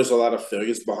 there's a lot of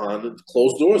failures behind the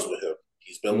closed doors with him.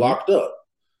 He's been locked up.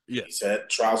 Yes. He's had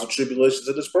trials and tribulations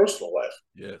in his personal life.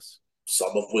 Yes.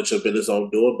 Some of which have been his own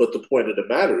doing. But the point of the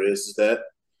matter is that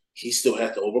he still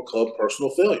had to overcome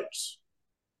personal failures.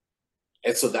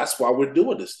 And so that's why we're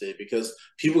doing this thing, because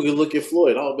people can look at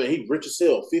Floyd, oh man, he's rich as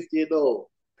hell, 50 and 0,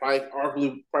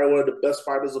 arguably one of the best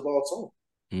fighters of all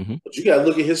time. Mm-hmm. But you got to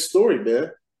look at his story, man.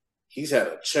 He's had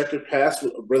a checkered past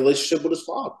with a relationship with his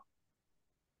father.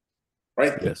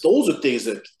 Right? Yes. Those are things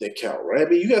that count, right? I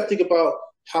mean, you got to think about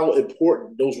how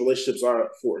important those relationships are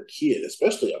for a kid,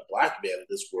 especially a black man in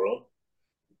this world.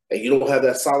 And you don't have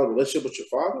that solid relationship with your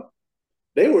father.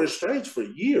 They were estranged for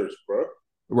years, bro.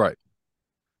 Right.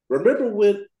 Remember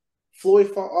when Floyd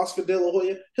fought Oscar De La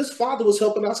Hoya? His father was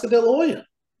helping Oscar De La Hoya.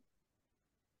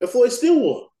 And Floyd still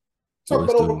won. Talk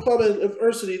about overcoming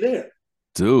adversity there.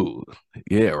 Dude,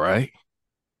 yeah, right?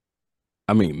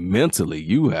 I mean, mentally,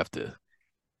 you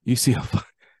see,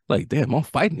 like, damn, I'm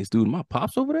fighting this dude. My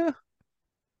pops over there?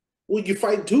 Well, you're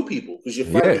fighting two people, because you're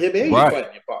fighting him and you're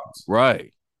fighting your pops.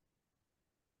 Right.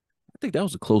 I think that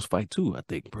was a close fight, too, I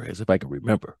think, Perez, if I can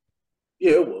remember.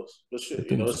 Yeah, it was. But shit,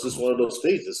 it's just one of those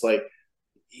things. It's like,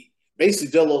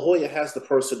 basically, De La Hoya has the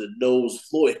person that knows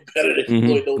Floyd better than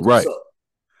Floyd knows himself.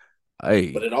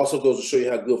 Hey. But it also goes to show you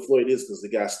how good Floyd is, because the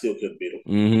guy still couldn't beat him.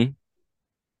 Mm-hmm.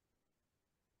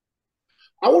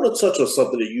 I want to touch on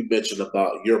something that you mentioned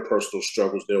about your personal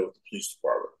struggles there with the police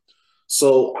department.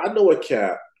 So I know a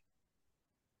cat.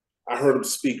 I heard him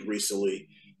speak recently.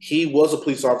 He was a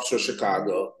police officer in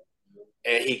Chicago,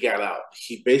 and he got out.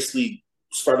 He basically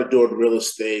started doing real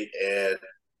estate, and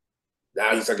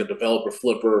now he's like a developer,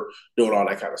 flipper, doing all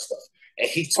that kind of stuff. And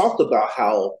he talked about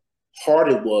how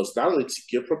hard it was not only to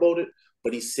get promoted,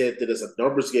 but he said that it's a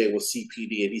numbers game with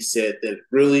CPD, and he said that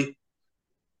really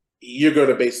you're going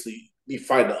to basically be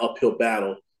fighting an uphill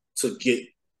battle to get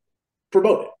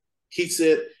promoted. He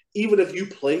said even if you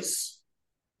place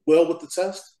well with the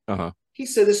test, he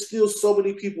said there's still so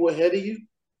many people ahead of you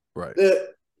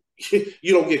that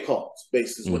you don't get calls,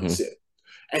 basically is what he said.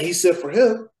 And he said for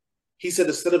him, he said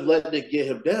instead of letting it get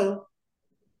him down,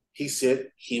 he said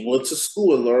he went to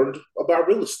school and learned about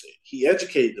real estate. He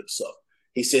educated himself.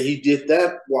 He said he did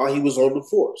that while he was on the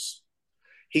force.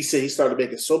 He said he started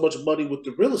making so much money with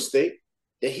the real estate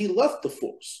that he left the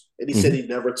force. And he said he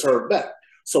never turned back.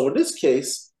 So in this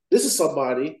case, this is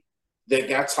somebody that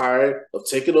got tired of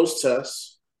taking those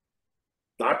tests,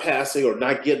 not passing or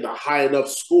not getting a high enough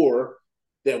score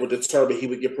that would determine he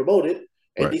would get promoted.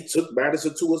 And he took matters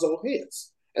into his own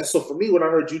hands. And so for me, when I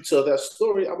heard you tell that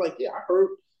story, I'm like, yeah, I heard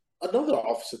another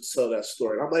officer tell that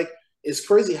story. And I'm like, it's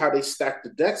crazy how they stack the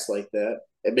decks like that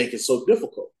and make it so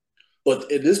difficult.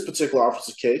 But in this particular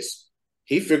officer's case,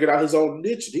 he figured out his own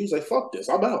niche, and he was like, fuck this,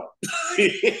 I'm out.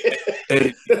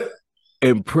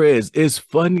 and Prez, it's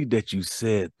funny that you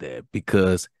said that,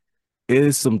 because it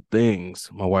is some things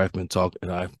my wife and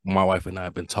I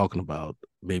have been talking about,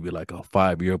 maybe like a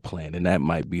 5-year plan, and that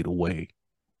might be the way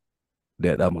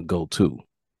that I'm gonna go to.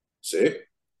 See?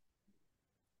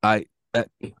 I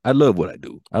love what I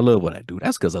do. I love what I do.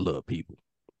 That's because I love people.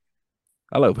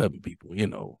 I love helping people,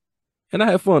 and I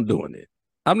have fun doing it.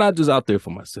 I'm not just out there for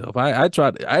myself. I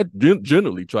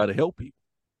generally try to help people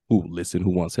who listen, who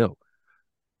wants help.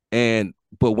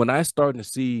 But when I starting to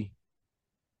see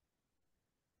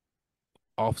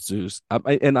officers, I'm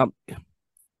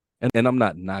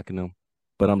not knocking them,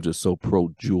 but I'm just so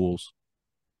pro Jules.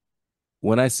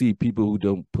 When I see people who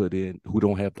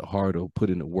don't have the heart or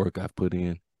put in the work I've put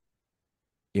in,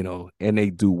 and they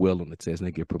do well on the test and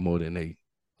they get promoted and they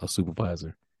a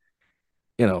supervisor,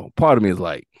 part of me is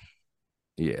like,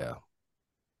 yeah,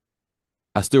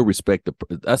 I still respect that.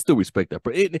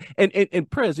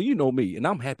 And President, you know me, and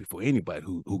I'm happy for anybody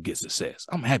who gets success.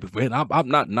 I'm happy for it. I'm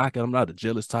not knocking. I'm not a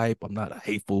jealous type. I'm not a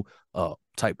hateful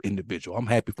type individual. I'm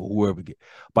happy for whoever get.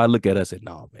 But I look at it, I said,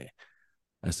 no, man.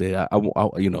 I said, I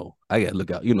gotta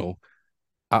look out.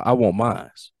 I want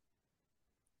mines.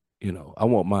 I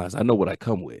want mines. I know what I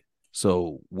come with.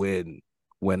 So when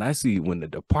I see when the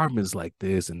department's like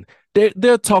this, and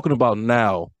they're talking about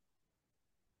now,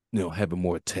 having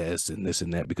more tests and this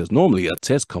and that, because normally a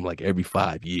test come like every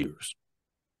 5 years.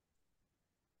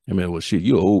 I mean, well, shit,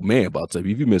 you're an old man about to.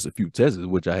 If you miss a few tests,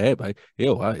 which I have, I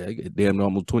get damn near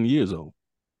almost 20 years old.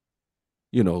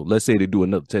 Let's say they do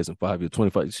another test in 5 years,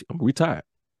 25, I'm retired.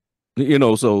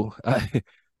 So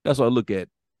that's what I look at.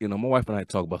 My wife and I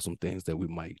talk about some things that we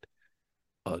might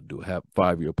have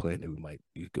 5-year plan that we might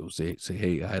go say,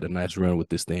 hey, I had a nice run with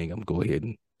this thing. I'm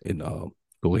gonna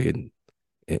go ahead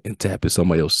and tap it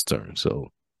somebody else's turn. So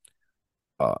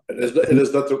there's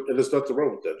nothing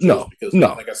wrong with that. No, because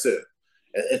no. Like I said,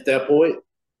 at that point,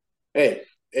 hey,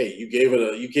 you gave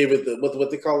it the what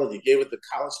they call it. You gave it the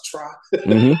college try.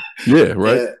 Mm-hmm. Yeah,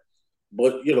 right. Yeah.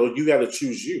 But you got to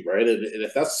choose you, right? And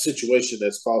if that's a situation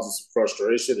that's causing some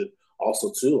frustration, and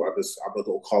also too, I'm gonna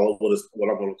go call it what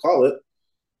I'm gonna call it.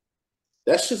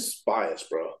 That's just bias,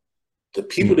 bro. The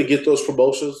people that get those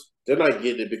promotions, they're not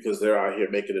getting it because they're out here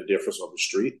making a difference on the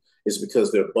street. It's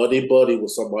because they're buddy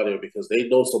with somebody, or because they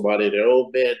know somebody, their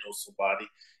old man knows somebody.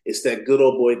 It's that good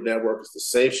old boy network. It's the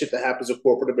same shit that happens in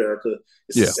corporate America.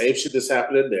 It's the same shit that's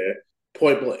happening there,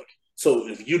 point blank. So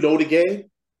if you know the game,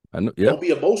 I know, don't be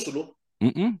emotional.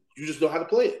 Mm-mm. You just know how to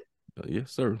play it.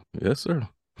 Yes, sir. Yes, sir.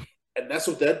 And that's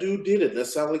what that dude did. And that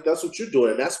sounds like that's what you're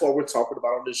doing. And that's what we're talking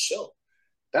about on this show.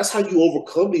 That's how you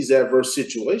overcome these adverse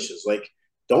situations. Like,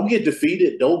 don't get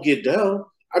defeated. Don't get down.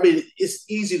 I mean, it's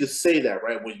easy to say that,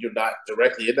 right, when you're not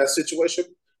directly in that situation,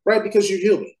 right, because you're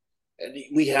human. And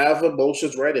we have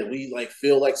emotions, right, and we,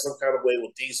 feel like some kind of way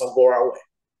when things don't go our way.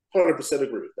 100%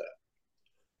 agree with that.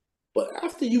 But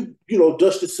after you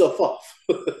dust yourself off,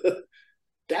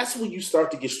 that's when you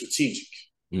start to get strategic.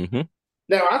 Mm-hmm.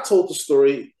 Now, I told the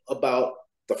story about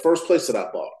the first place that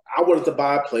I bought. I wanted to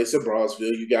buy a place in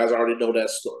Bronzeville. You guys already know that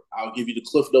story. I'll give you the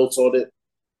cliff notes on it,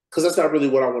 because that's not really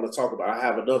what I want to talk about. I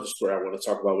have another story I want to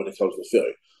talk about when it comes to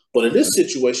failure. But in this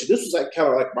situation, this was kind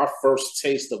of like my first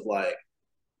taste of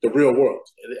the real world.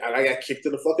 And I got kicked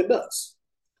in the fucking nuts.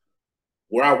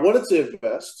 Where I wanted to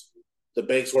invest, the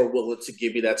banks weren't willing to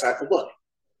give me that type of money.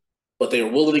 But they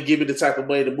were willing to give me the type of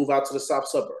money to move out to the south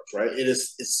suburbs, right? And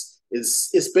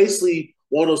it's basically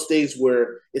one of those things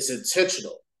where it's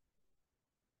intentional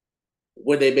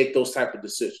when they make those type of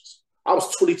decisions. I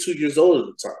was 22 years old at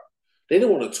the time. They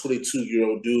didn't want a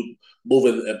 22-year-old dude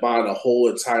moving and buying a whole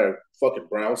entire fucking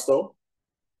brownstone.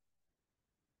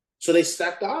 So they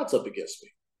stacked the odds up against me.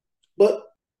 But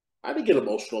I didn't get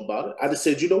emotional about it. I just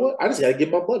said, you know what? I just got to get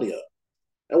my money up.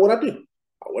 And what I do,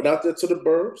 I went out there to the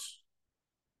burbs,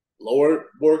 lowered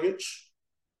mortgage,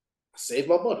 I saved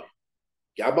my money,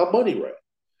 got my money right.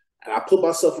 And I put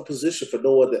myself in position for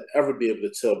no one to ever be able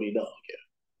to tell me no again.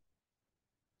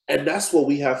 And that's what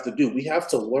we have to do. We have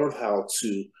to learn how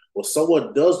to, when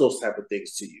someone does those type of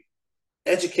things to you,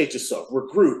 educate yourself,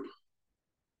 regroup,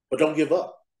 but don't give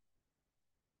up.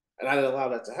 And I didn't allow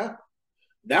that to happen.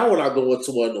 Now when I go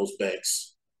into one of those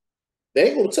banks, they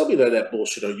ain't going to tell me that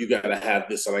bullshit, or you got to have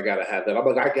this and I got to have that. I'm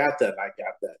like, I got that and I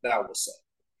got that. Now what's up?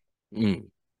 Mm.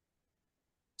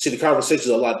 See, the conversation's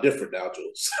a lot different now,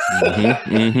 Jules.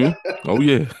 Mm-hmm, mm-hmm. Oh,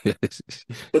 yeah.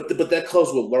 but that comes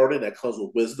with learning. That comes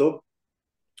with wisdom.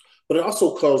 But it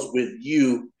also comes with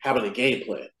you having a game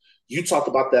plan. You talked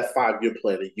about that 5-year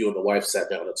plan that you and the wife sat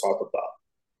down and talked about.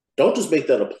 Don't just make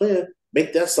that a plan.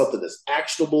 Make that something that's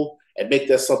actionable, and make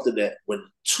that something that when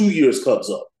 2 years comes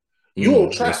up, you're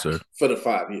on track for the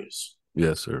 5 years.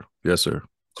 Yes, sir. Yes, sir.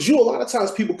 Because a lot of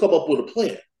times people come up with a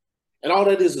plan, and all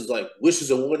that is like wishes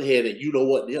in one hand and you know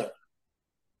what in the other.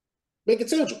 Make it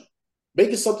tangible.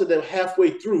 Make it something that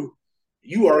halfway through,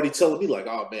 you already telling me like,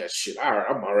 oh man, shit,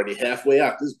 I'm already halfway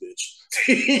out this bitch.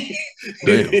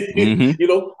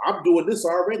 Mm-hmm. I'm doing this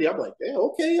already. I'm like, damn,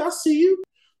 okay, I see you.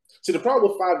 See, the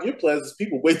problem with 5-year plans is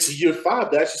people wait till year 5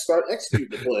 to actually start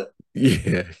executing the plan.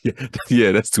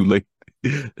 Yeah, that's too late.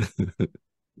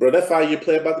 Bro, that 5-year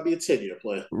plan about to be a 10-year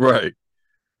plan. Right.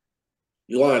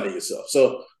 You're lying to yourself.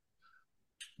 So,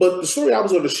 but the story I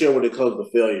was going to share when it comes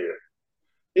to failure,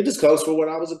 it just comes from when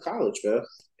I was in college, man.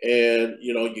 And,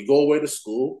 you go away to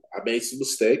school. I made some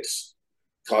mistakes,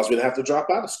 caused me to have to drop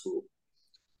out of school.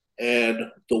 And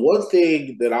the one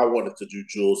thing that I wanted to do,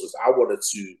 Jules, is I wanted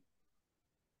to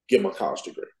get my college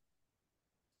degree.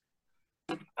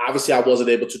 Obviously, I wasn't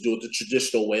able to do it the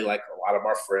traditional way, like a lot of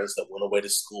our friends that went away to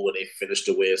school and they finished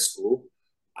their way at school.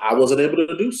 I wasn't able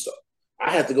to do so.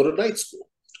 I had to go to night school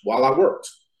while I worked.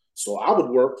 So I would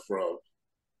work from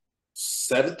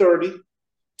 7:30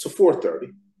 to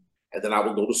 4:30, and then I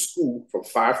would go to school from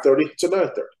 5:30 to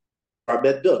 9:30. I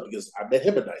met Doug because I met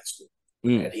him in night school,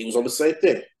 and he was on the same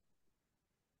thing.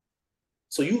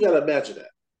 So you got to imagine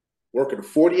that, working a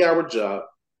 40-hour job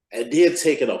and then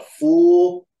taking a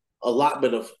full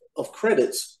allotment of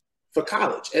credits for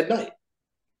college at night.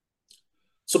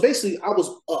 So basically, I was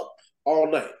up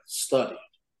all night studying,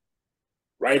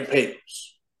 writing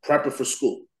papers, prepping for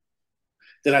school.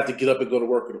 Then I had to get up and go to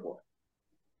work in the morning.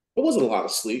 It wasn't a lot of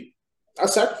sleep. I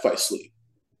sacrificed sleep.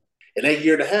 In that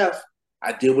year and a half,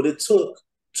 I did what it took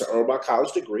to earn my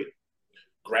college degree,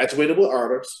 graduated with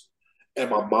honors,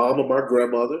 and my mom and my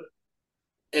grandmother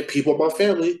and people in my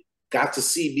family got to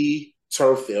see me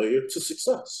turn failure to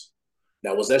success.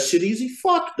 Now, was that shit easy?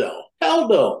 Fuck no. Hell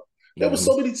no. There were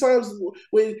so many times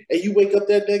and you wake up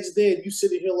that next day and you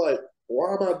sitting here like,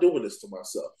 why am I doing this to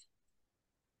myself?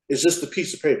 It's just a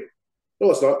piece of paper.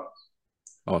 No, it's not.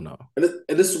 Oh, no. And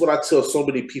this is what I tell so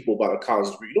many people about a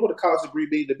college degree. You know what a college degree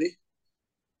means to me?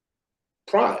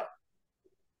 Pride.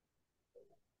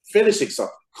 Finishing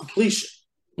something. Completion.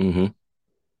 Mm-hmm.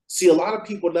 See, a lot of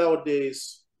people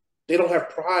nowadays, they don't have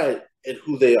pride in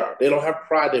who they are. They don't have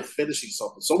pride in finishing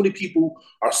something. So many people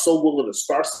are so willing to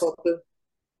start something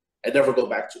and never go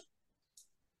back to it.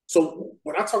 So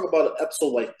when I talk about an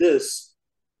episode like this,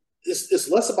 it's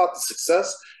less about the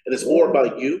success and it's more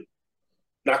about you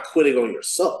not quitting on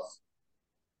yourself.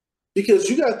 Because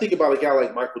you got to think about a guy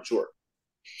like Michael Jordan.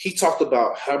 He talked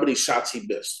about how many shots he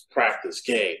missed, practice,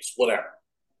 games, whatever.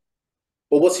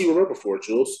 But what's he remembered for,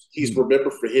 Jules? He's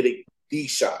remembered for hitting the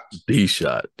shot. The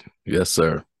shot. Yes,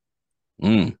 sir.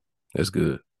 That's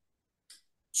good.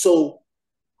 So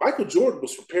Michael Jordan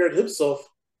was preparing himself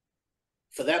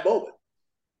for that moment.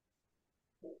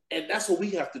 And that's what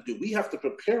we have to do. We have to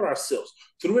prepare ourselves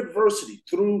through adversity,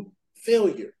 through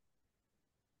failure.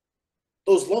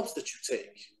 Those lumps that you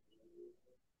take,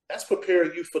 that's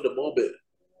preparing you for the moment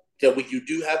that when you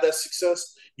do have that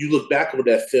success, you look back on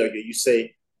that failure, you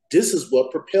say, this is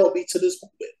what propelled me to this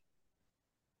moment.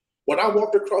 When I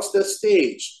walked across that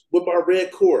stage with my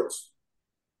red cords,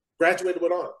 graduated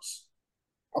with honors,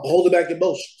 I'm holding back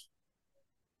emotions.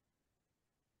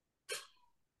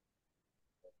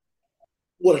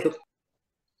 One of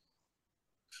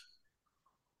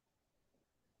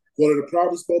the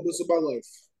proudest moments of my life.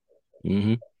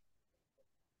 Mm-hmm.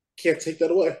 Can't take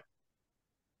that away.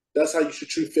 That's how you should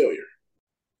treat failure.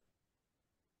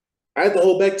 I had to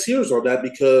hold back tears on that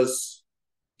because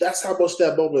that's how much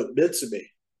that moment meant to me.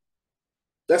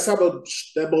 That's how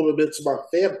much that moment meant to my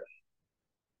family.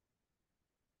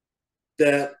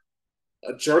 That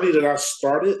a journey that I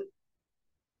started,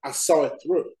 I saw it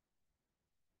through.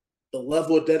 The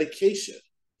level of dedication,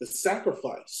 the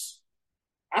sacrifice.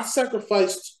 I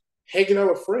sacrificed hanging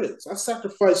out with friends. I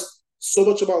sacrificed so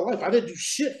much of my life. I didn't do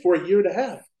shit for a year and a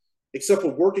half, except for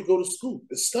work and go to school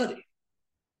and study.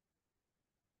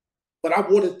 But I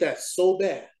wanted that so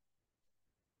bad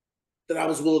that I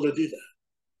was willing to do that.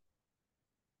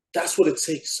 That's what it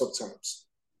takes sometimes.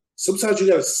 Sometimes you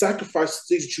got to sacrifice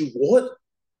the things that you want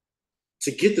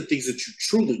to get the things that you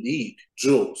truly need.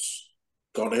 Jules,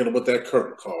 go ahead and with that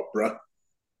curtain call, bruh.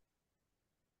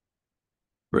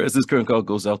 Whereas this current call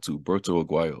goes out to Berto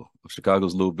Aguayo of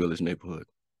Chicago's Little Village neighborhood.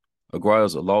 Aguayo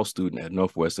is a law student at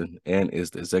Northwestern and is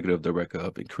the executive director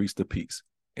of Increase the Peace,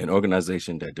 an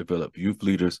organization that develops youth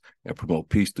leaders and promote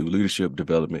peace through leadership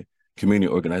development, community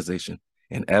organization,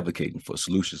 and advocating for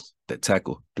solutions that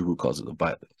tackle the root causes of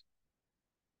violence.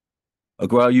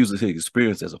 Aguayo uses his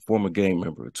experience as a former gang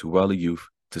member to rally youth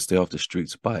to stay off the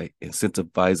streets by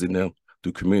incentivizing them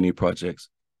through community projects,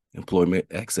 employment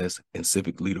access, and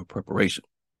civic leader preparation.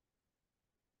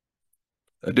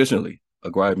 Additionally,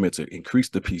 Aguayo mentor Increase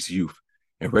the Peace youth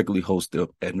and regularly hosts them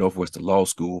at Northwestern Law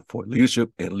School for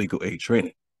leadership and legal aid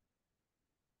training.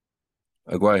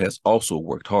 Aguayo has also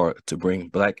worked hard to bring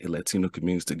Black and Latino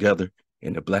communities together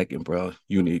in the Black and Brown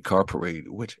Unity Car Parade,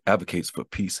 which advocates for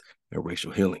peace and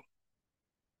racial healing.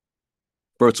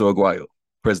 Berto Aguayo,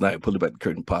 President of Pulling Back the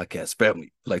Curtain podcast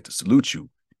family, would like to salute you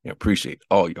and appreciate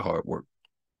all your hard work.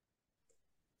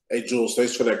 Hey, Jules,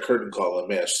 thanks for that curtain calling,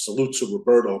 man. Salute to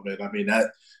Roberto, man. I mean,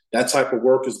 that type of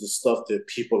work is the stuff that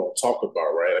people don't talk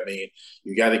about, right? I mean,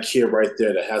 you got a kid right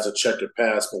there that has a checkered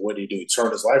past, but what do? He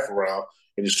turn his life around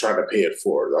and he's trying to pay it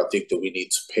forward. I think that we need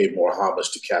to pay more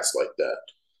homage to cats like that.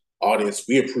 Audience,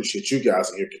 we appreciate you guys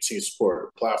and your continued support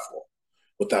of the platform.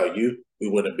 Without you, we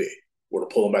wouldn't be. We're the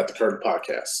Pull 'em Back the Curtain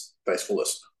podcast. Thanks for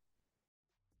listening.